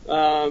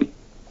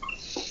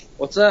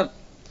 What's up?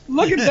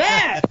 Look at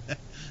that.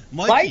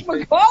 Mike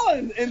Mikey.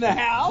 McClellan in the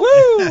house.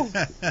 Woo!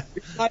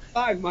 High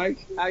five, Mike.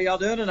 How y'all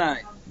doing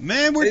tonight?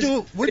 Man, we're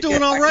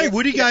doing all right.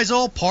 What are you guys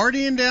all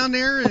partying down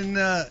there? And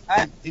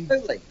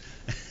Absolutely.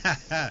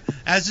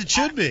 as it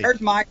should be. I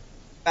heard Mike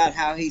about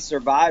how he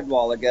survived a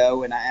while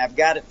ago, and I've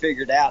got it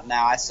figured out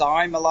now. I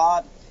saw him a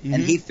lot,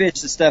 and he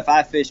fished the stuff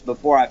I fished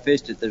before I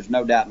fished it. There's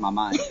no doubt in my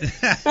mind.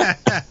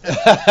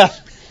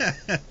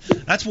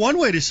 That's one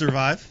way to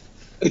survive.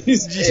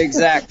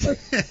 Exactly.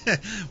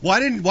 Why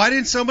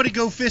didn't somebody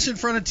go fish in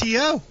front of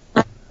T.O.?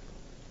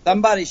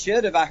 Somebody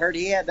should have. I heard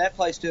he had that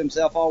place to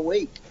himself all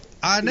week.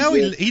 I know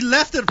he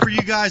left it for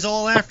you guys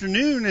all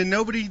afternoon, and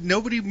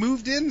nobody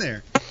moved in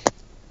there.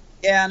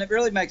 Yeah, and it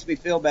really makes me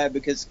feel bad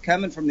because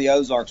coming from the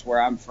Ozarks where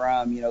I'm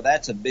from,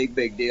 that's a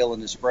big deal in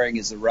the spring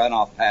is the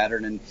runoff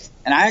pattern. And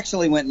I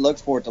actually went and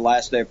looked for it the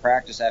last day of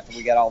practice after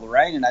we got all the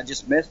rain, and I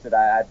just missed it.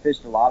 I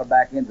fished a lot of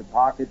back ends of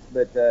pockets,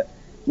 but,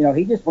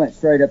 he just went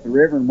straight up the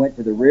river and went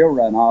to the real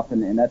runoff,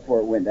 and that's where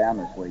it went down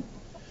this week.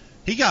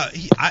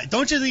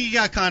 Don't you think he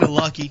got kind of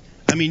lucky?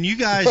 I mean, you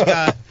guys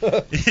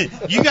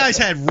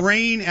had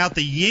rain out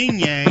the yin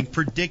yang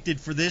predicted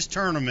for this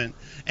tournament,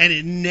 and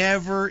it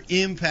never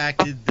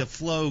impacted the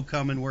flow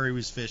coming where he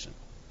was fishing.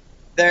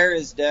 There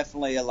is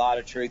definitely a lot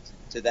of truth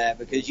to that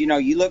because,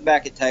 you look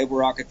back at Table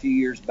Rock a few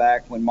years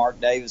back when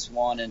Mark Davis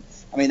won, and,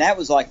 that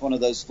was like one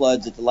of those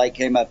floods that the lake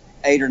came up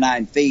 8 or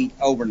 9 feet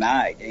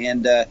overnight.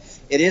 And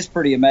it is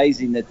pretty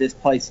amazing that this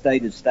place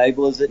stayed as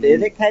stable as it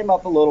did. It came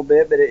up a little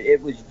bit, but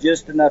it was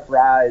just enough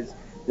rise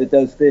that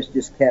those fish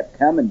just kept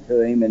coming to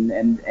him,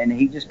 and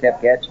he just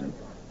kept catching them.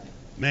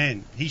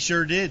 Man, he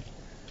sure did.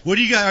 What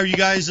do you guys? Are you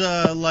guys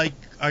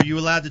Are you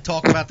allowed to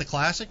talk about the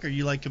Classic? Are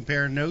you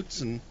comparing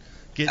notes and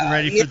getting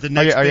ready for the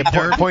next? Are you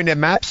pointing at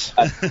maps?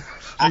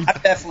 I'm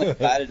definitely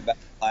excited about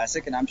the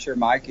Classic, and I'm sure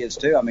Mike is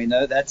too.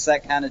 That's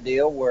that kind of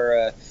deal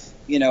where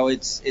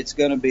it's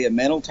going to be a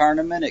mental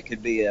tournament. It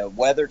could be a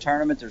weather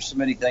tournament. There's so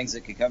many things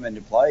that could come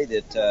into play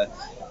that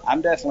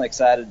I'm definitely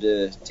excited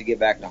to get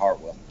back to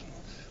Hartwell.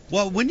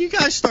 Well, when you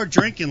guys start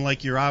drinking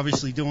like you're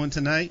obviously doing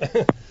tonight,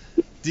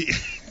 do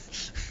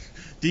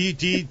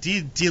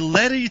you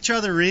let each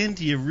other in?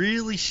 Do you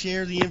really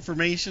share the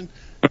information?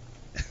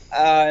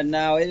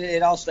 No,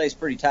 it all stays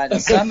pretty tight.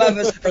 Some of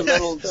us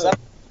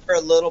are a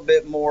little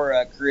bit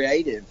more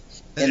creative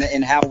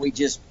in how we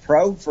just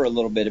probe for a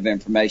little bit of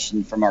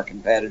information from our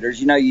competitors.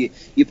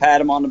 You pat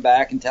them on the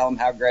back and tell them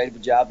how great of a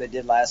job they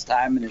did last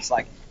time, and it's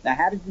like, now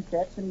how did you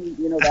catch them?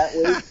 That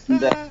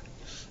week. And,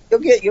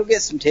 You'll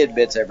get some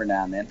tidbits every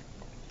now and then.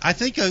 I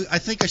think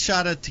a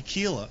shot of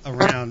tequila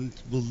around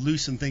will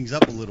loosen things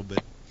up a little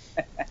bit.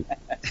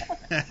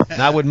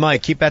 Not with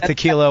Mike. Keep that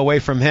tequila away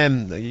from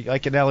him.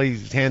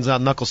 Iaconelli hands out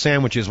knuckle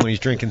sandwiches when he's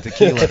drinking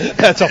tequila.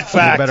 That's a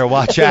fact. You better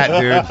watch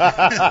out, dude.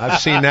 I've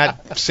seen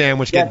that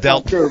sandwich get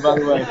dealt. That's true, by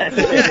the way.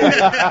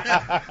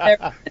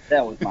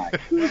 That was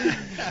Mike.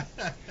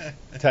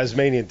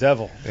 Tasmanian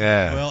devil.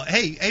 Yeah. Well,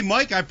 hey,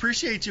 Mike, I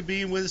appreciate you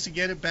being with us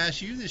again at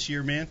Bass U this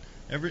year, man.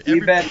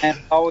 You bet, man.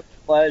 It's always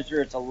a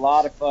pleasure. It's a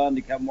lot of fun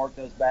to come work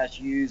those Bass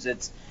U's.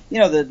 It's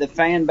the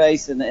fan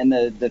base and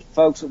the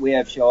folks that we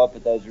have show up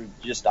at those are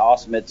just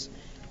awesome. It's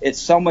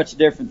so much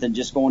different than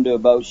just going to a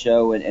boat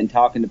show and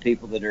talking to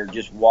people that are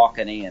just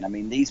walking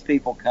in. These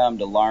people come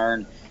to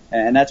learn,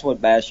 and that's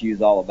what Bass U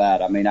is all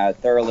about. I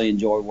thoroughly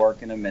enjoy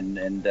working them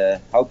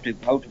and hope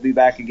to be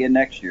back again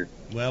next year.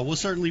 Well, we'll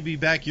certainly be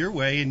back your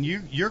way, and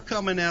you're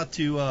coming out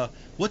to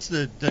what's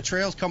the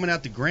trails coming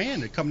out to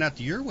Grand? They're coming out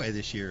to your way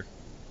this year.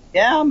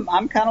 Yeah,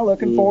 I'm kind of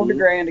looking forward to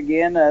Grand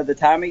again. The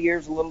time of year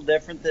is a little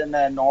different than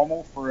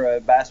normal for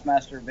a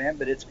Bassmaster event,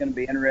 but it's going to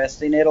be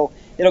interesting. It'll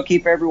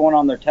keep everyone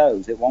on their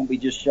toes. It won't be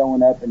just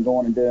showing up and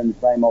going and doing the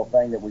same old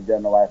thing that we've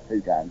done the last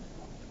 2 times.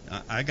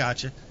 I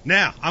got you.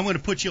 Now, I'm going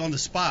to put you on the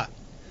spot.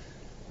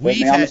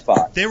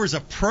 There was a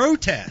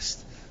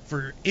protest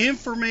for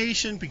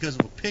information because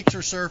of a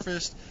picture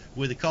surfaced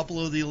with a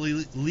couple of the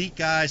elite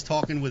guys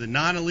talking with a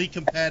non-elite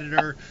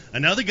competitor.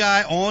 Another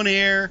guy on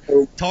air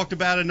talked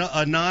about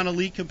a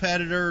non-elite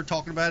competitor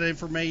talking about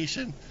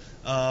information.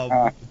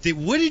 What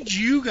did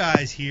you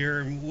guys hear,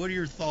 and what are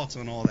your thoughts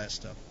on all that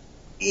stuff?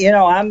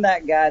 I'm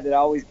that guy that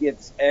always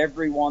gives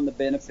everyone the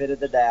benefit of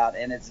the doubt,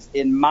 and it's,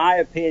 in my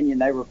opinion,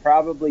 they were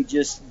probably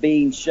just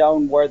being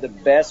shown where the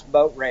best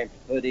boat ramp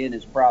to put in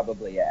is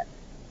probably at.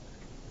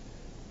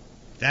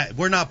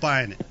 We're not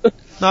buying it.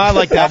 No, I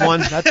like that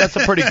one. That's a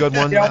pretty good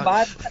one.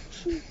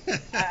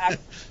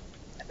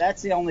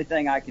 That's the only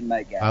thing I can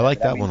make out. I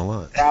like that one a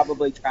lot.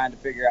 Probably trying to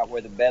figure out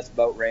where the best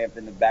boat ramp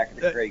in the back of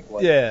the creek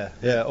was. Yeah.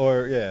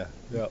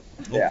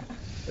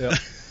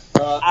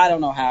 I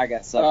don't know how I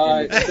got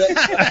sucked into it.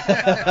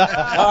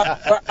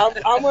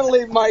 I'm going to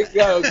leave Mike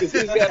go because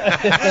he's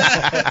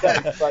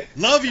got.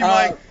 Love you,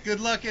 Mike.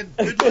 Good luck at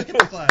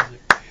the Classic.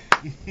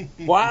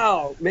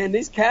 Wow, man,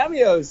 these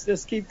cameos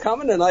just keep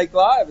coming to Ike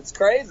Live. It's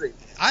crazy.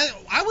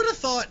 I would have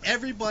thought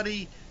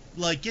everybody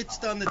gets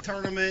done the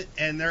tournament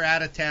and they're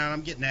out of town.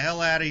 I'm getting the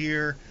hell out of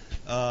here.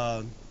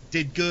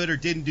 did good or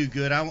didn't do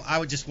good. I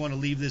would just want to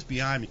leave this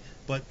behind me.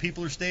 But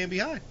people are staying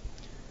behind.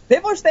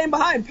 People are staying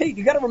behind. Pete,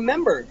 you got to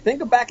remember,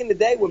 think of back in the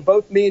day when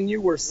both me and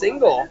you were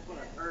single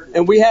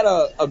and we had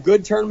a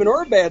good tournament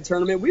or a bad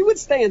tournament, we would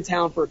stay in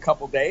town for a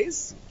couple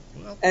days.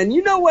 And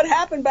you know what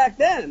happened back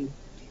then.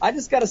 I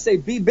just got to say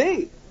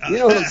BB. You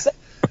know what I'm saying?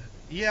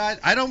 Yeah,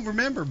 I don't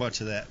remember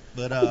much of that.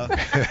 But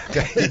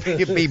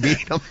BB.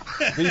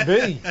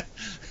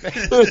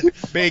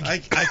 Big. I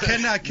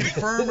cannot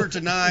confirm or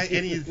deny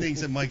any of the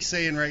things that Mike's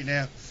saying right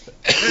now.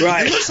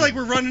 Right. It looks like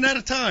we're running out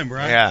of time,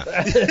 right? Yeah.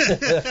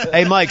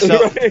 Hey, Mike. So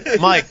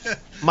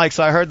Mike.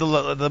 So I heard the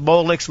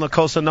Molix and La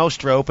Cosa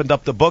Nostra opened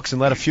up the books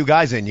and let a few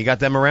guys in. You got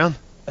them around?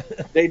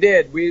 They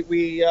did.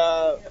 We've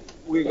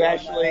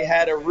actually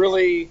had a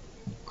really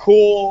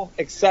cool,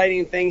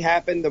 exciting thing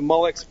happen. The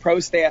Molix Pro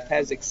staff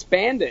has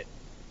expanded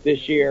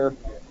this year,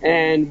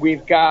 and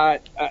we've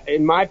got,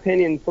 in my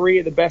opinion, 3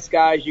 of the best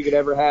guys you could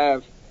ever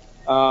have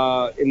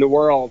in the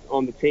world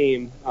on the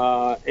team.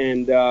 I'm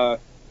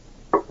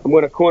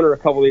going to corner a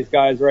couple of these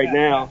guys right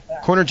now.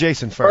 Corner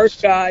Jason first.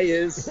 First guy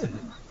is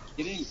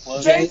James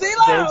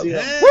Elam.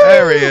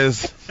 There he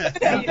is.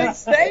 He's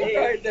staying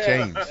right there.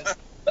 James.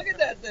 Look at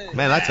that thing.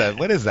 Man,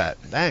 what is that?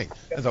 Dang.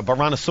 That's a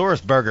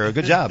Brontosaurus burger.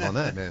 Good job on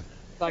that, man.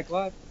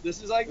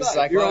 This is Ike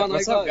Live. You're on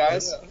What's Ike up, Live.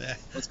 guys?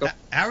 Let's go.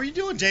 How are you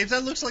doing, James?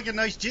 That looks like a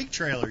nice jig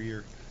trailer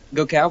here.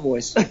 Go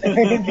Cowboys.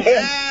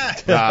 Yeah.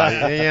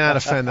 You're not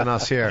offending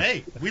us here.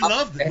 Hey, we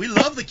love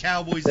the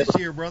Cowboys this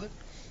year, brother.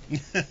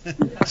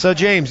 So,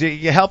 James,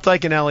 you helped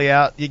Ike and Ellie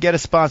out. You get a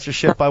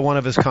sponsorship by one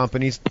of his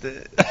companies.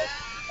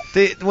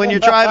 When you're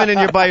driving and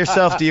you're by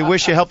yourself, do you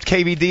wish you helped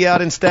KBD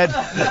out instead?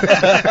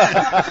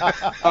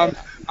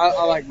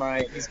 I like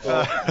Mike. He's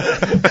cool.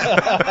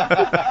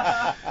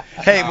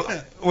 Hey,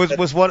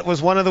 was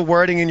one of the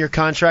wording in your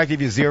contract,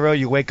 if you zero,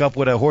 you wake up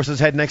with a horse's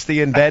head next to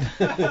you in bed?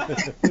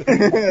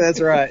 That's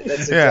right.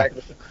 That's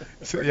exactly.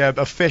 So, yeah,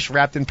 a fish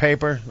wrapped in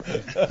paper.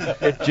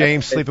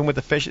 James sleeping with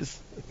the fishes.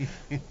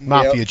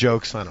 Mafia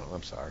jokes. I don't know.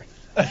 I'm sorry.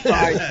 All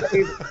right,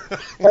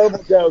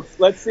 terrible jokes.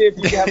 Let's see if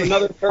you can have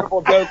another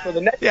terrible joke for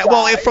the next Yeah, guy.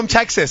 well, from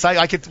Texas.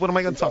 I could. What am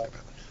I going to talk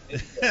about?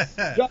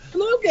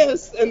 Justin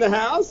Lucas in the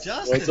house.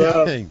 Justin, What's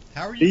up?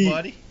 how are you,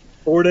 buddy?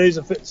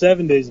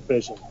 7 days of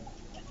fishing.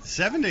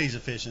 7 days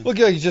of fishing. Look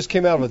like you just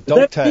came out of a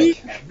dunk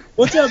tank.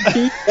 What's up,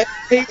 Pete?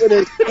 Pete with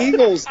his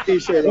Eagles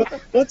t-shirt on.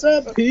 What's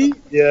up, Pete?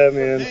 Yeah,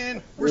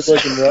 man. We're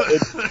looking rough.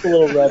 It's a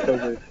little rough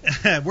over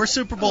here. We're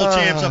Super Bowl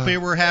champs up here.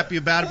 We're happy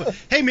about it. But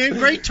hey, man,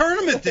 great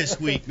tournament this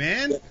week,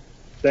 man.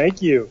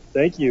 Thank you.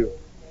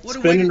 What a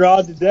Spinning way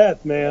rod to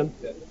death, man.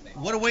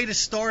 What a way to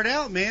start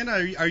out, man.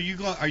 Are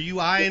you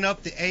eyeing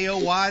up the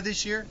AOY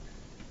this year?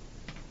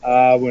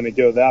 I wouldn't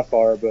go that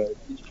far, but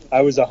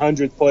I was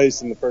 100th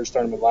place in the first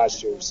tournament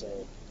last year, so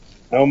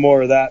no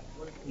more of that.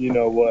 You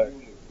know what?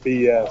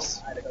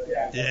 BS.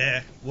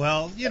 Yeah.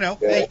 Well, Yeah,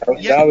 hey,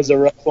 that was a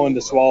rough one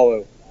to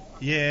swallow.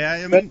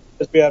 Yeah, I mean,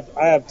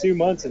 I have 2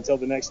 months until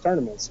the next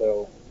tournament,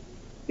 so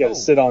you got to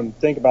sit on and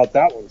think about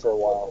that one for a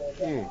while.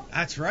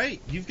 that's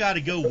right. You've got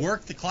to go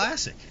work the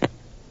classic.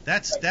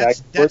 That's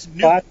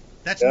Exactly.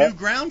 That's new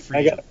ground for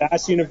I you. got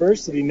Bass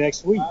University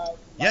next week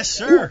Yes,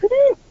 sir.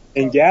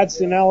 in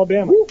Gadsden,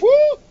 Alabama.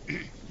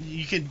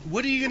 You can.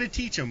 What are you going to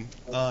teach them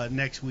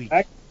next week?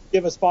 I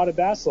give a spotted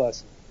bass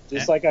lesson,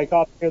 just like I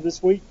caught here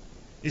this week.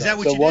 Is that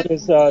what So you one did?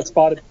 is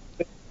spotted,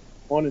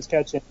 one is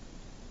catching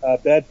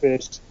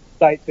bedfish,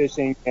 sight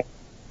fishing, and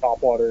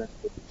topwater.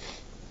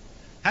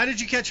 How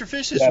did you catch your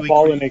fish this Yeah, week?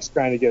 Palaniuk's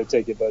trying to go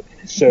take it, but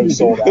the show's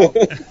sold out.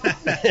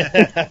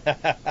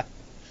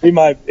 He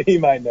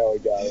might know a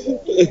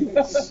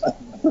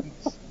guy.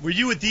 Were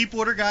you a deep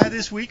water guy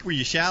this week? Were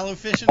you shallow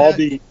fishing? All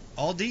deep.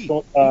 All deep.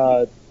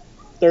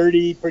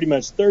 30, pretty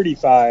much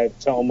 35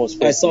 to almost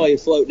 50. I saw you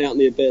floating out in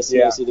the abyss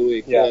most of the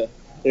week. Yeah.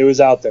 It was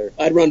out there.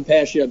 I'd run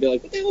past you. I'd be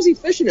like, what the hell is he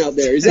fishing out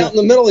there? He's out in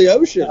the middle of the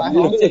ocean. I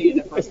honked at you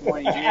the first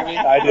morning, Jeremy.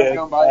 I did.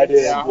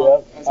 Yeah,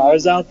 Yep. I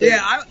was out there.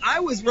 Yeah, I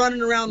was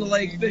running around the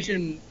lake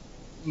fishing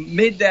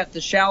mid-depth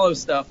to shallow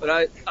stuff,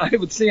 but I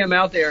would see him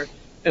out there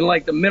in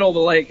like the middle of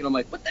the lake, and I'm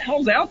like, what the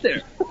hell's out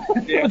there?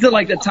 Was it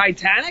like the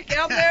Titanic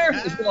out there?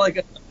 Is it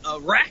like a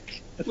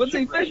wreck? What's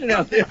he fishing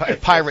out there?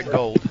 Pirate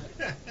gold.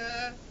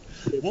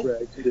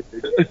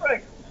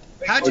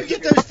 How'd you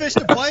get those fish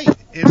to bite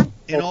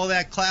in all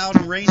that cloud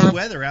and rainy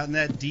weather out in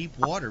that deep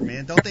water,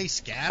 man? Don't they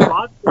scatter?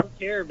 Spots don't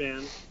care,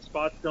 man.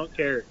 Spots don't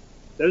care.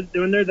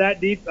 When they're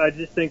that deep, I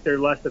just think they're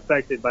less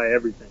affected by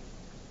everything.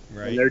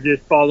 Right. And they're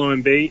just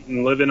following bait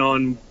and living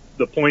on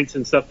the points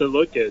and stuff that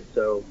look good.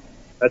 So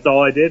that's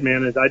all I did,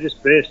 man, is I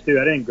just fished, too.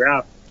 I didn't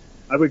graph.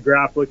 I would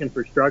graph looking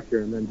for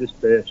structure and then just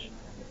fish.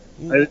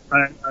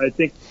 I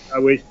think I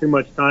waste too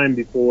much time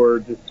before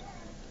just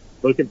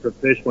looking for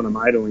fish when I'm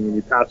idling, and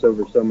you pass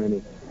over so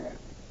many.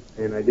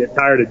 And I get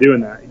tired of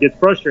doing that. It gets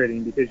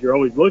frustrating because you're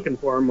always looking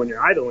for them when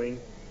you're idling,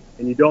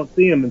 and you don't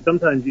see them, and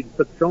sometimes you just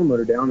put the trolling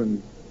motor down,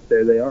 and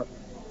there they are.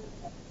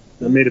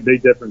 That made a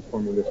big difference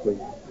for me this week.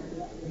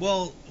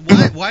 Well,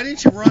 why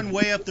didn't you run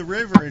way up the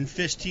river and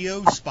fish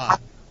T.O.'s spot?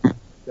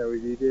 Is that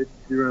what you did?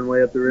 You run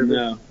way up the river?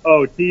 No.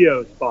 Oh,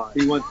 T.O. spot.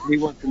 He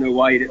wants to know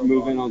why you didn't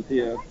move in on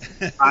Tio.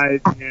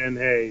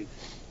 Hey.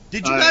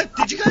 Did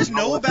you guys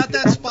know about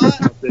that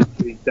spot? This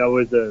week, that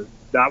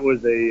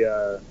was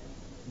a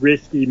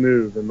risky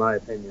move in my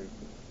opinion.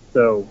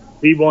 So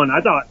he won.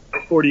 I thought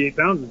 48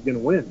 pounds was going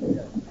to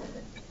win.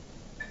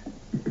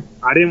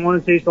 I didn't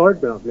want to chase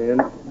largemouth, man.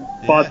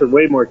 Spots are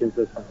way more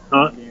consistent.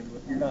 Huh?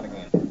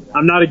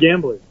 I'm not a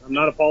gambler. I'm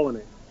not a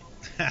pollinator.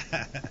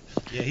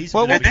 Yeah, he's.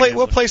 Well,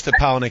 what place did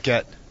Palaniuk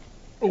get?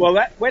 Well,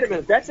 wait a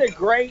minute. That's a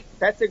great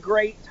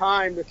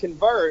time to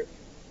convert,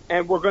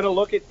 and we're going to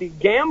look at the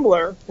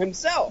gambler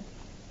himself,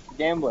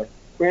 Gambler.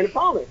 Brandon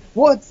Palmer.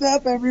 What's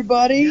up,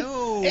 everybody?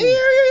 Yo.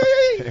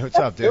 Hey, what's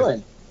up,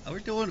 dude?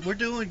 We're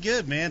doing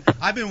good, man.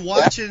 I've been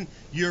watching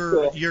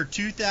your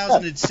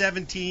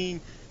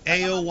 2017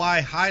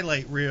 AOY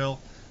highlight reel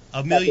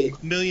a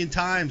million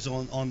times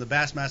on the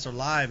Bassmaster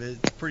Live.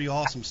 It's pretty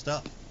awesome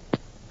stuff.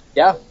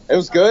 Yeah, it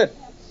was good.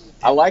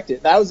 I liked it.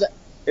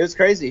 It was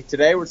crazy.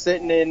 Today we're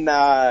sitting in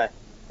my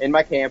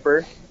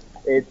camper.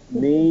 It's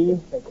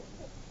me,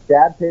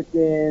 Chad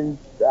Pitkins,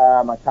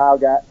 my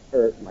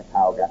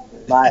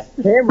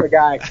camera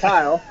guy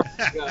Kyle,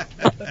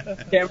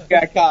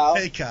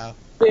 Hey, Kyle.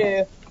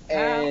 Tiff,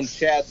 and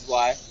Chad's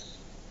wife.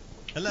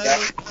 Hello.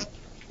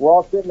 We're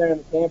all sitting there in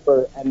the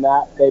camper, and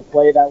they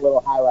play that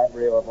little highlight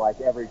reel of like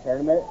every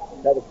tournament.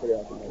 That was pretty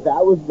awesome.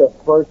 That was the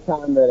first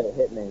time that it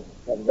hit me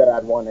that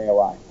I'd won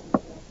AOI.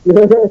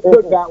 It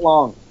took that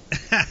long.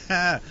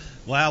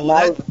 Wow. Well,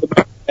 that was the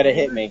moment that it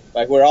hit me.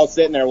 Like we're all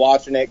sitting there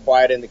watching it,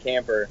 quiet in the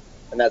camper,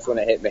 and that's when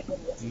it hit me.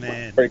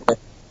 Man. Pretty cool.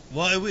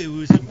 Well, it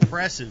was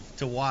impressive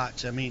to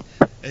watch. I mean,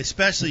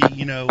 especially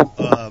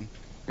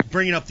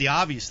bringing up the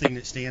obvious thing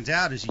that stands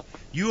out is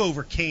you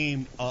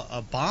overcame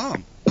a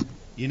bomb.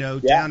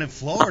 Down in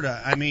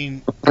Florida. I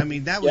mean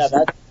that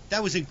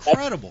was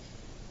incredible.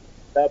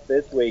 Up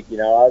this week, I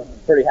was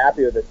pretty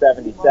happy with the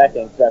 70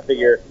 seconds. I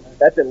figure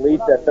that's at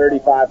least a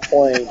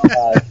 35-point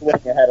swing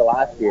ahead of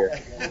last year.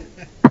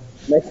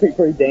 Makes me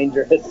pretty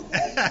dangerous.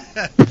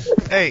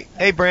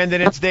 Hey,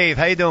 Brandon, it's Dave.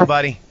 How you doing,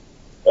 buddy?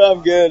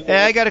 I'm good.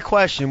 Hey, I got a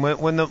question.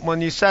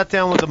 When you sat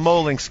down with the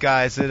Molinks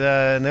guys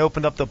and they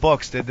opened up the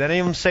books, did any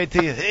of them say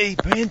to you, "Hey,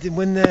 Brandon,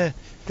 when that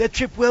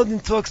Trip Weldon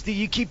talks to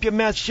you, you keep your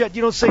mouth shut.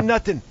 You don't say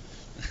nothing"?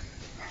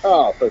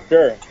 Oh, for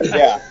sure.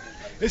 Yeah.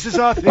 This is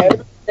our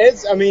thing.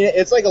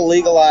 It's like a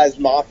legalized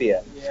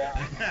mafia.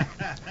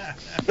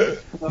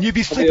 You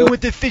be sleeping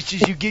with the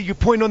fishes. You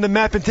point on the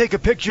map and take a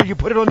picture. You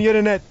put it on the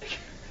internet.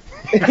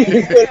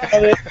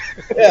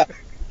 Yeah.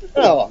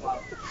 No,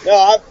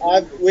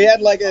 we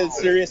had like a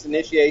serious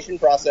initiation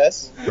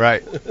process.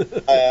 Right.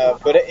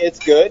 But it's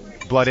good.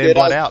 Blood in,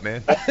 blood out,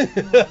 man.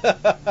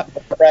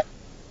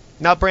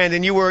 Now,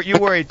 Brandon, you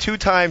were a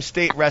two-time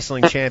state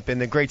wrestling champ in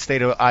the great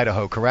state of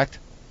Idaho, correct?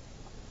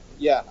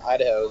 Yeah,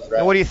 Idaho is right.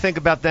 And what do you think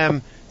about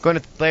them going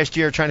to last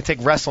year trying to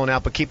take wrestling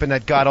out but keeping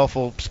that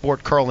god-awful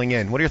sport curling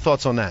in? What are your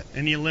thoughts on that?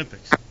 In the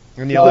Olympics.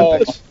 In the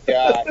Olympics. Oh,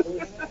 God.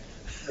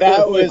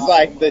 That was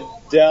like the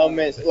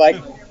dumbest. Like,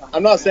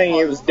 I'm not saying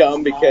it was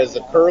dumb because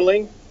of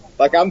curling.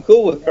 Like, I'm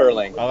cool with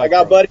curling. I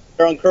got buddies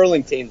that are on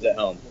curling teams at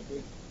home.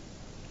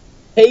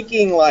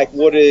 Taking, like,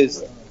 what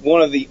is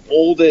one of the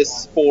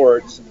oldest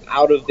sports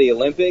out of the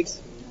Olympics.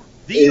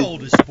 The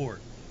oldest sport.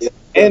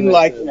 And,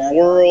 like,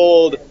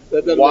 worldwide.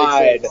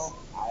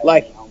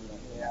 Like,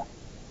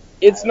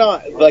 it's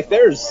not, like,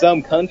 there's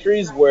some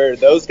countries where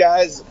those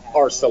guys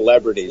are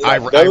celebrities.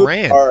 Like, those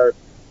Iran. are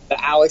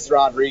the Alex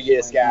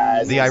Rodriguez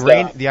guys. The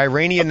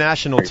Iranian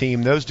national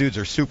team, those dudes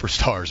are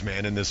superstars,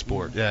 man, in this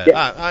sport.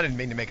 Yeah. I didn't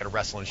mean to make it a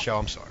wrestling show.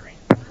 I'm sorry.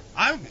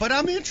 But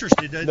I'm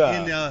interested in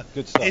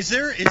good stuff. Is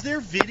there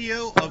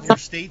video of your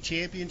state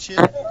championship?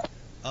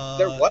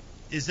 There what?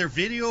 Is there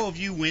video of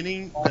you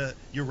winning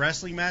your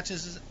wrestling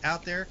matches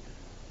out there?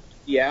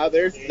 Yeah,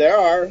 there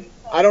are.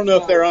 I don't know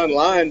if they're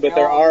online, but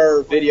there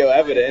are video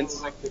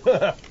evidence.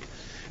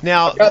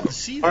 Now, I've got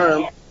the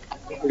arm.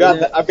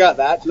 I've got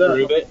that to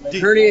prove it.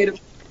 Herniated.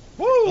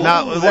 Woo!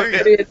 Now,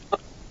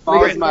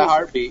 Where's my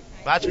heartbeat?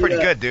 That's pretty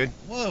good, dude.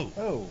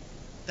 Whoa.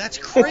 That's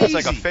crazy. It's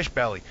like a fish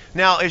belly.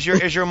 Now, is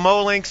your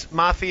Molinks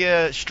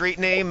Mafia street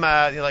name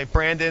like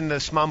Brandon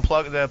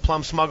the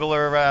plum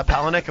smuggler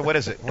Palaniuk, or what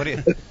is it?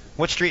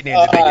 What street name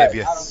did they give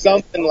you?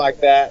 Something like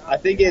that. I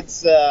think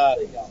it's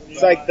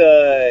like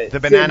the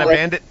Banana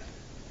Bandit.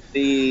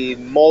 The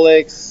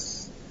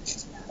Molinks.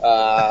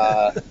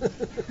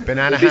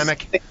 Banana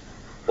Hammock.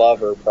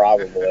 Lover,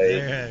 probably.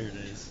 There it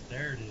is.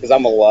 Because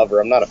I'm a lover.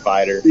 I'm not a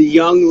fighter. The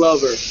young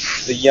lover.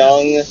 The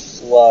young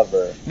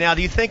lover. Now,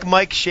 do you think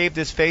Mike shaved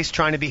his face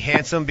trying to be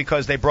handsome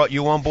because they brought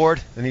you on board,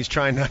 and he's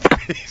trying not to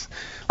be?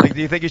 Like,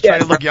 do you think he's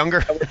trying to look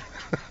younger?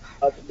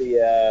 Up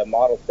the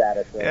model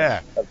status.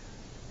 Yeah.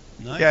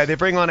 Nice. Yeah, they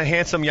bring on a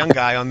handsome young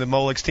guy on the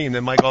Molinks team,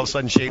 then Mike all of a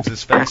sudden shaves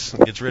his face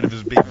and gets rid of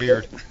his big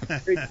beard.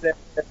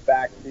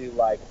 Back to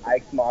like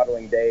Ike's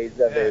modeling days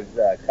of his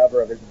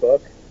cover of his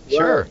book.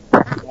 Sure.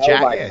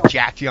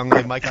 Jacked young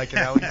Mike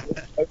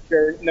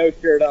Iaconelli. No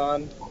shirt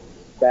on,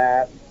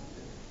 bat.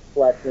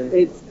 flexing.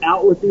 It's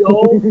out with the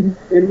old, in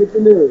with the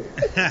new.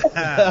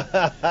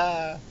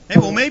 Hey,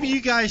 well, maybe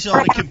you guys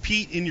ought to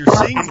compete in your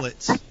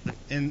singlets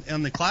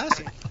on the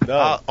Classic.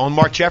 On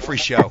Mark Jeffrey's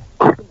show.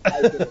 I'm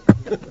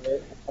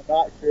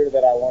not sure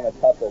that I want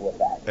to tussle with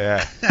that.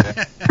 Yeah.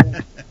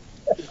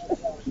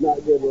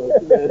 Not good with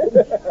it,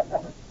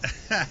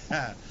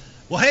 man.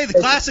 Well, hey, the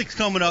Classic's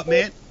coming up,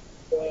 man.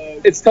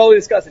 It's totally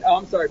disgusting. Oh,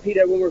 I'm sorry, Pete.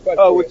 I have one more question.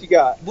 Oh, what you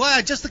got?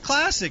 Well, just the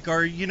Classic.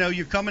 Or,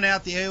 you're coming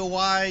out the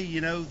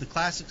AOY, the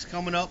Classic's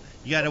coming up.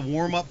 You got a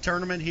warm-up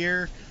tournament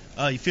here.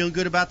 You feeling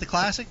good about the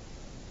Classic?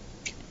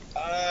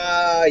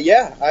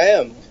 Yeah, I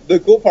am. The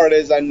cool part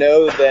is I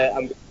know that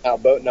I'm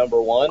out boat number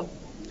 1.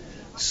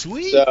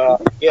 Sweet.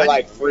 So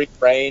I get, free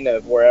reign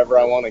of wherever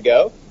I want to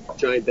go.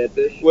 Giant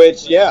bedfish?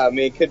 Which, yeah,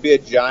 it could be a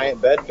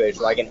giant bedfish,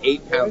 like an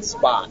 8-pound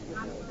spot.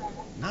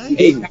 Nice.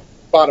 8-pound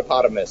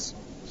spotopotamus.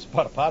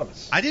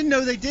 Spotopotamus. I didn't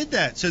know they did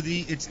that. So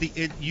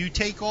you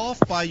take off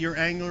by your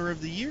Angler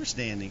of the Year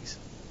standings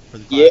for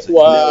the Classic. Yeah,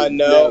 well,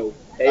 no.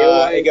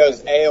 It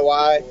goes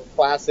AOI,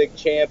 Classic,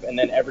 Champ, and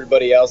then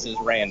everybody else is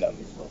random.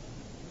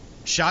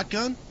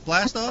 Shotgun?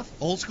 Blast off?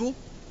 Old school?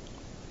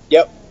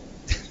 Yep.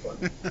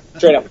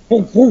 Straight up.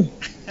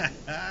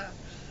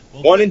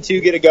 1 and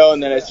 2 get a go,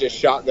 and then it's just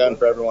shotgun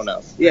for everyone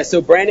else. Yeah,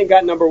 so Brandon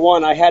got number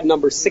 1. I had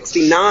number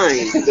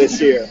 69 this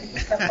year.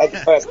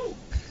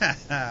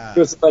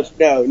 Just to let you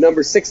know,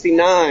 number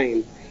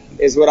 69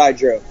 is what I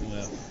drew.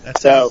 Well,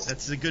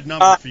 that's a good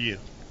number for you.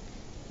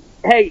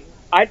 Hey,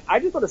 I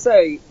just want to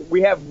say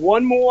we have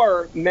one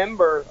more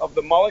member of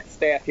the Mullock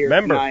staff here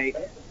tonight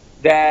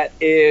that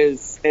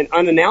is an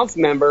unannounced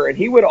member, and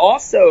he would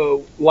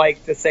also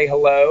like to say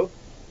hello.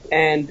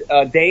 And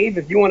Dave,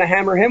 if you want to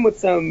hammer him with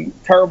some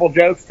terrible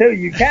jokes too,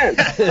 you can.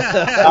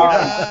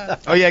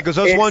 Oh yeah, because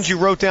those ones you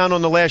wrote down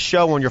on the last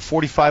show on your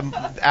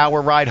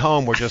 45-hour ride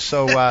home were just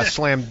so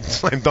slam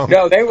dunk.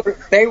 No, they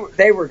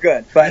were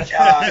good. But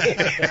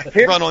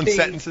run-on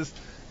sentences.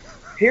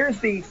 Here's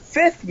the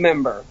 5th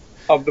member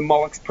of the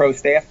Mullock's pro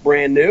staff,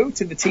 brand new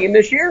to the team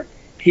this year,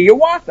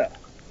 Hiawatha.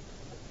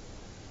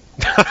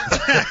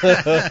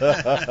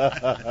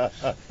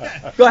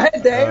 Go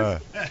ahead,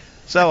 Dave.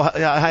 So,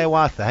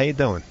 Hiawatha, how you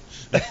doing?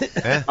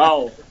 Eh?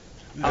 Oh.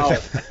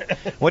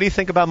 What do you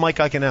think about Mike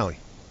Iaconelli?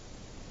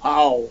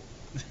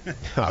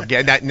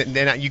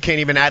 Yeah, you can't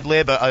even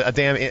ad-lib a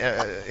damn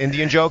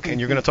Indian joke,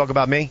 and you're going to talk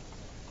about me?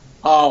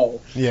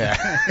 Yeah.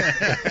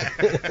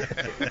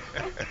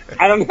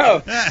 I don't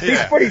know.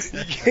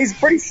 He's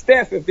pretty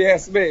stiff, if you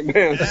ask me,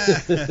 man.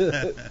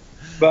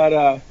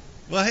 But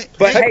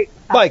hey,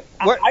 Mike,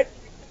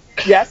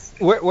 yes.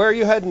 Where are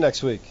you heading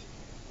next week?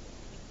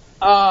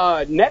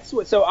 Next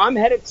week, so I'm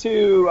headed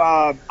to.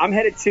 I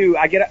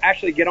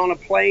get on a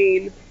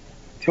plane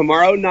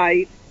tomorrow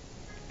night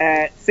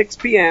at 6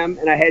 p.m.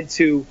 and I head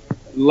to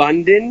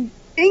London,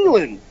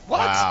 England.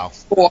 Wow.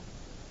 For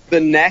the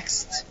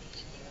next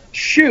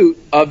shoot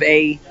of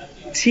a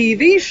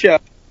TV show.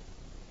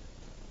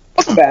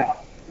 About.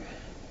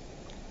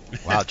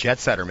 Wow, jet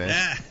setter, man.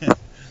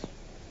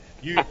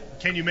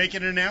 Can you make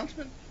an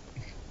announcement?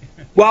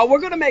 Well, we're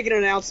going to make an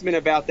announcement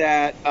about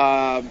that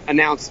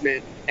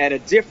announcement at a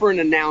different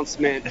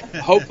announcement,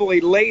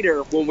 hopefully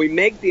later when we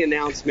make the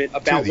announcement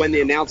about when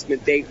the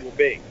announcement date will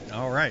be.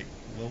 All right.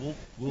 Well,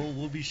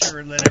 we'll be sure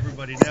and let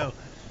everybody know.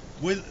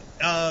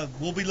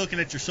 We'll be looking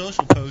at your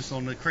social posts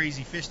on the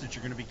crazy fish that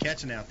you're going to be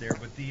catching out there.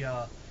 But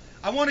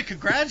I want to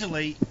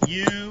congratulate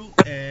you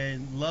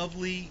and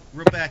lovely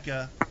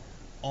Rebecca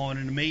on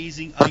an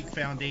amazing Ike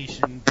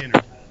Foundation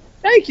dinner.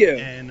 Thank you.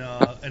 And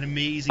an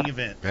amazing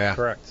event. Yeah.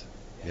 Correct.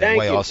 Yeah,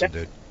 way awesome,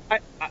 dude.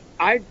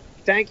 I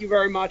thank you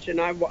very much, and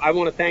I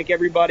want to thank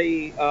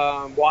everybody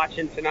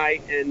watching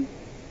tonight,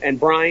 and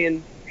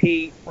Brian,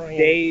 Pete,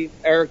 Dave,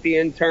 Eric the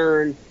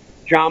intern,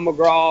 John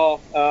McGraw.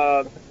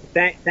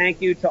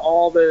 Thank you to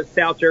all the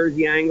South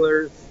Jersey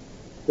anglers,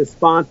 the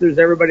sponsors,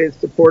 everybody that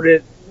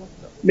supported it.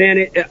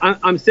 Man,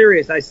 I'm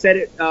serious. I said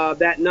it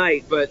that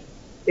night, but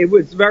it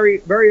was very,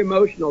 very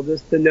emotional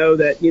just to know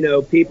that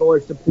people are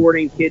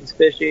supporting kids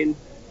fishing,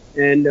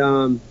 and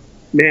man,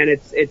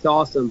 it's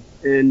awesome.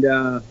 And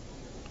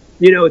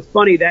it's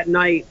funny, that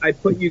night I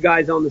put you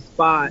guys on the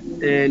spot,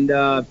 and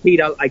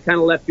Pete, I kind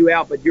of left you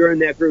out, but you're in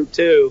that group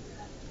too.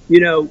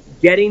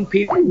 Getting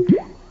people.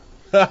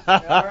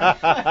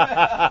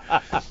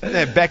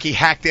 Becky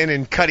hacked in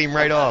and cut him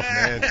right off,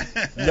 man.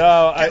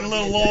 No, Getting a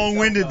little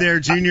long-winded there,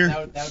 Junior.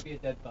 That would be a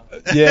dead phone.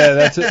 Yeah,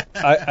 that's it.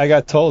 I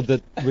got told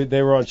that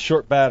they were on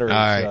short batteries. All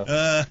right.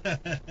 So.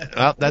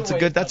 Well,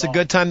 that's a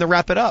good time to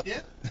wrap it up.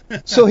 Yeah.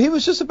 So he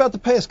was just about to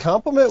pay us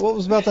compliment? What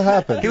was about to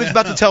happen? He was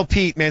about to tell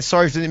Pete, man,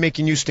 sorry for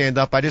making you stand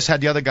up. I just had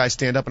the other guy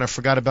stand up, and I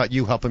forgot about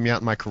you helping me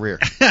out in my career.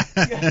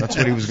 That's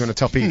what he was going to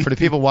tell Pete. For the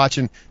people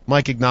watching,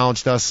 Mike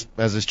acknowledged us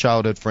as his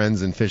childhood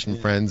friends and fishing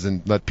friends,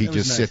 and let Pete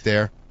just sit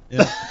there.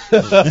 Yeah.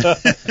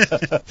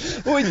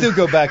 Well, we do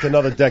go back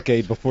another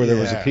decade before there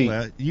was a Pete.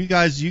 Well, you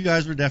guys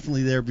were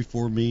definitely there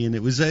before me, and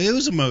it was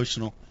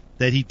emotional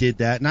that he did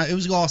that. And it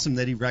was awesome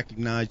that he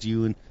recognized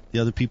you and the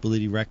other people that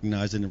he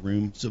recognized in the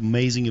room. It's an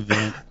amazing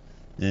event.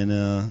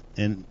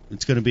 and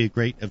it's going to be a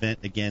great event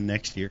again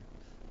next year.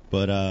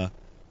 But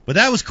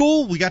that was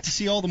cool. We got to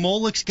see all the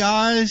Molix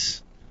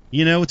guys.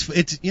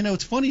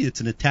 It's funny.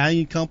 It's an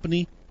Italian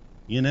company.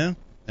 An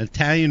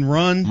Italian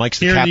run. Mike's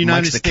here in the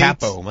United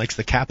States. Mike's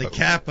the capo. The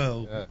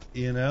capo.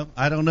 Yeah.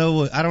 I don't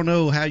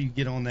know how you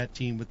get on that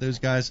team, but those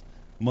guys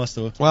must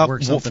have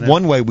worked something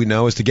one out. way we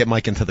know is to get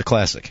Mike into the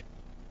Classic.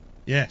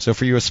 Yeah. So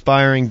for you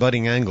aspiring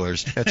budding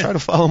anglers, try to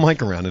follow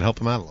Mike around and help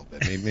him out a little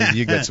bit. Maybe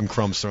you get some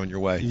crumbs thrown your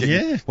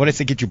way. What I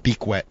say, get your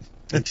beak wet.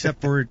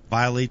 Except for it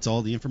violates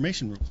all the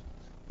information rules.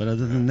 But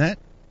other than that,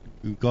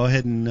 go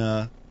ahead and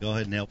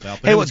help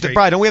out. But hey,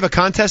 Brian, don't we have a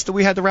contest that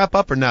we had to wrap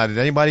up or not? Did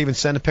anybody even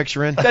send a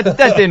picture in? That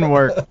didn't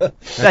work.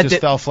 That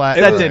just fell flat.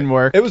 That didn't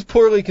work. It was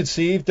poorly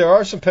conceived. There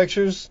are some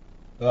pictures.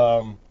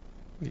 Probably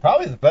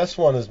the best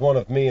one is one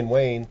of me and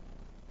Wayne.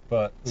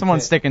 But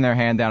someone sticking their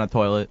hand down a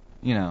toilet.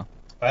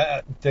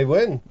 They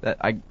win.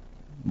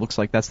 Looks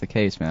like that's the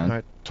case, man. All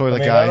right, toilet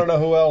guy. I don't know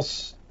who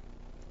else.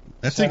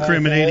 That's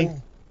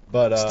incriminating.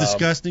 But it's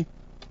disgusting.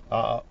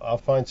 I'll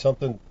find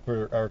something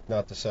for Eric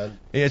not to send.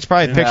 Yeah, it's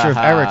probably a picture of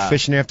Eric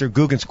fishing after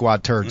Guggen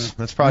Squad turds.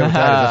 That's probably what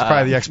that is. That's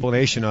probably the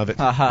explanation of it.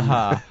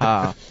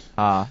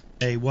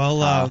 Hey,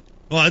 well,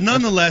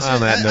 nonetheless,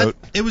 on that note,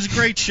 it was a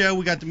great show.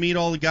 We got to meet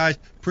all the guys.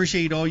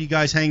 Appreciate all you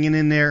guys hanging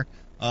in there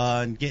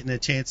and getting a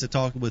chance to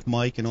talk with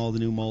Mike and all the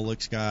new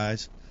Molix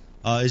guys.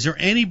 Is there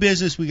any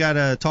business we got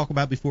to talk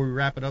about before we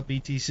wrap it up,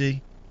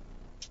 BTC?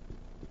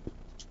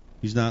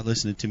 He's not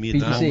listening to me at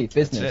the moment. BTC,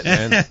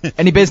 business.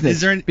 Any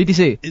business?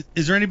 BTC.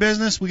 Is there any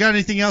business? We got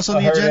anything else on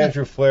I the heard agenda?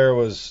 Andrew Flair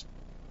was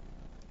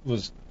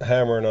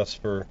hammering us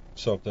for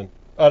something.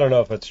 I don't know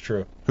if that's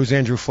true. Who's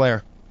Andrew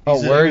Flair?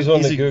 He's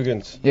on the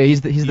Googans. Yeah,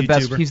 he's the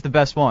best. He's the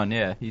best one.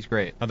 Yeah, he's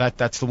great. Oh,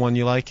 that's the one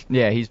you like?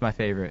 Yeah, he's my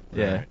favorite.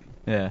 Yeah, right.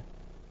 yeah.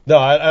 No,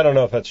 I don't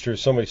know if that's true.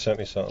 Somebody sent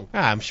me something.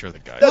 I'm sure the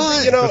guy. At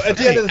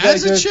the end of the day,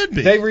 as it should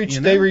be. They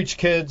reach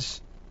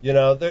kids.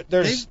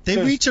 They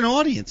reach an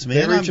audience,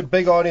 man. They reach a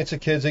big audience of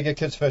kids. They get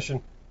kids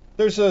fishing.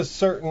 There's a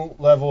certain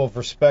level of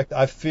respect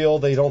I feel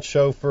they don't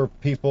show for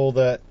people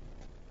that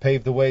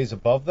pave the ways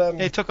above them.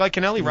 They took like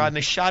an Ellie rod and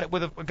they shot it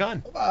with a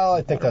gun. Well,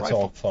 I think that's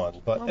all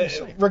fun, but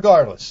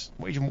regardless.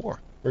 Wage more.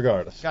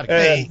 Regardless.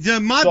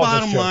 My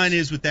bottom line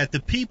is with that, the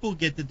people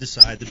get to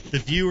decide, the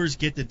viewers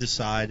get to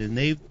decide, and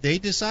they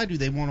decide who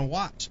they want to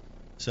watch.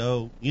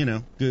 So,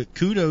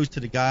 kudos to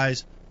the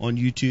guys on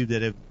YouTube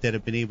that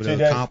have been able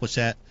to accomplish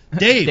that.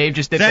 Dave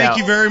just dipped thank out.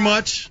 you very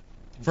much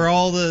for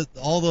all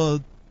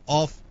the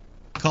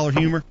off-color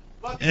humor.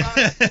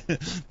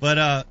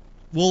 But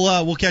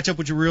we'll catch up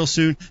with you real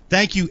soon.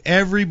 Thank you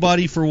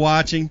everybody for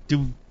watching,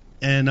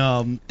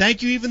 and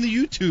thank you even the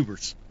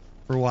YouTubers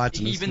for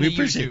watching us. Even the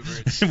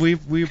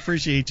YouTubers. We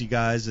appreciate you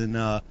guys,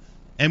 and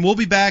we'll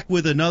be back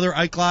with another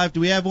Ike Live.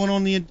 Do we have one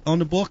on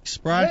the books,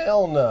 Brian?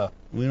 Hell no.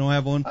 We don't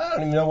have one. I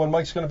don't even know when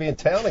Mike's going to be in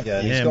town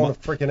again. He's going to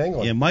freaking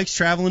England. Yeah, Mike's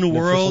traveling the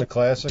world,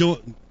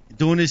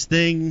 doing his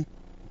thing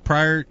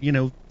prior,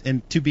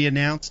 and to be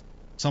announced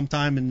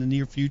sometime in the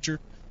near future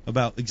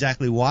about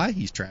exactly why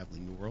he's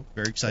traveling the world.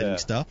 Very exciting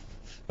stuff.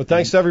 But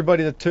thanks to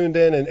everybody that tuned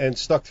in and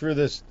stuck through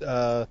this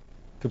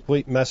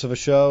complete mess of a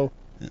show.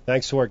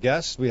 Thanks to our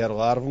guests. We had a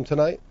lot of them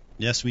tonight.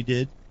 Yes, we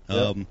did.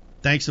 Yep.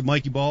 Thanks to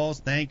Mikey Balls.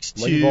 Thanks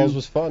to Mikey Balls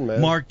was fun,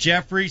 man. Mark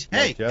Jeffries.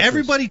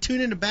 Everybody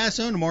tune in to Bass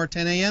Zone tomorrow at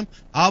 10 a.m.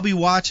 I'll be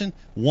watching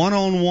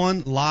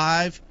one-on-one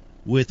live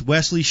with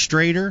Wesley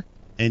Strader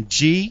and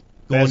G.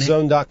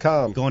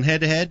 BassZone.com. Going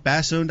head-to-head,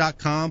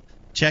 BassZone.com.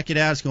 Check it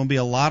out. It's going to be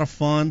a lot of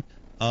fun.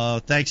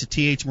 Thanks to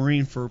TH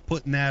Marine for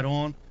putting that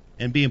on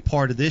and being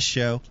part of this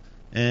show.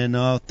 And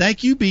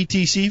thank you,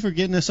 BTC, for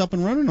getting us up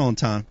and running on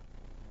time.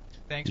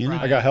 Thanks,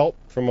 Brian. I got help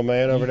from a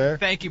man over there.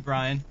 Thank you,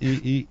 Brian.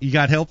 You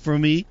got help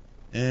from me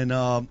and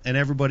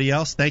everybody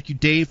else. Thank you,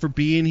 Dave, for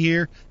being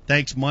here.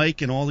 Thanks,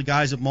 Mike, and all the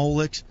guys at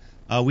Molix.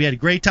 We had a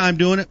great time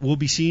doing it. We'll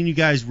be seeing you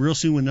guys real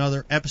soon with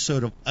another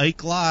episode of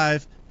Ike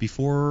Live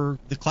before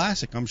the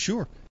Classic, I'm sure.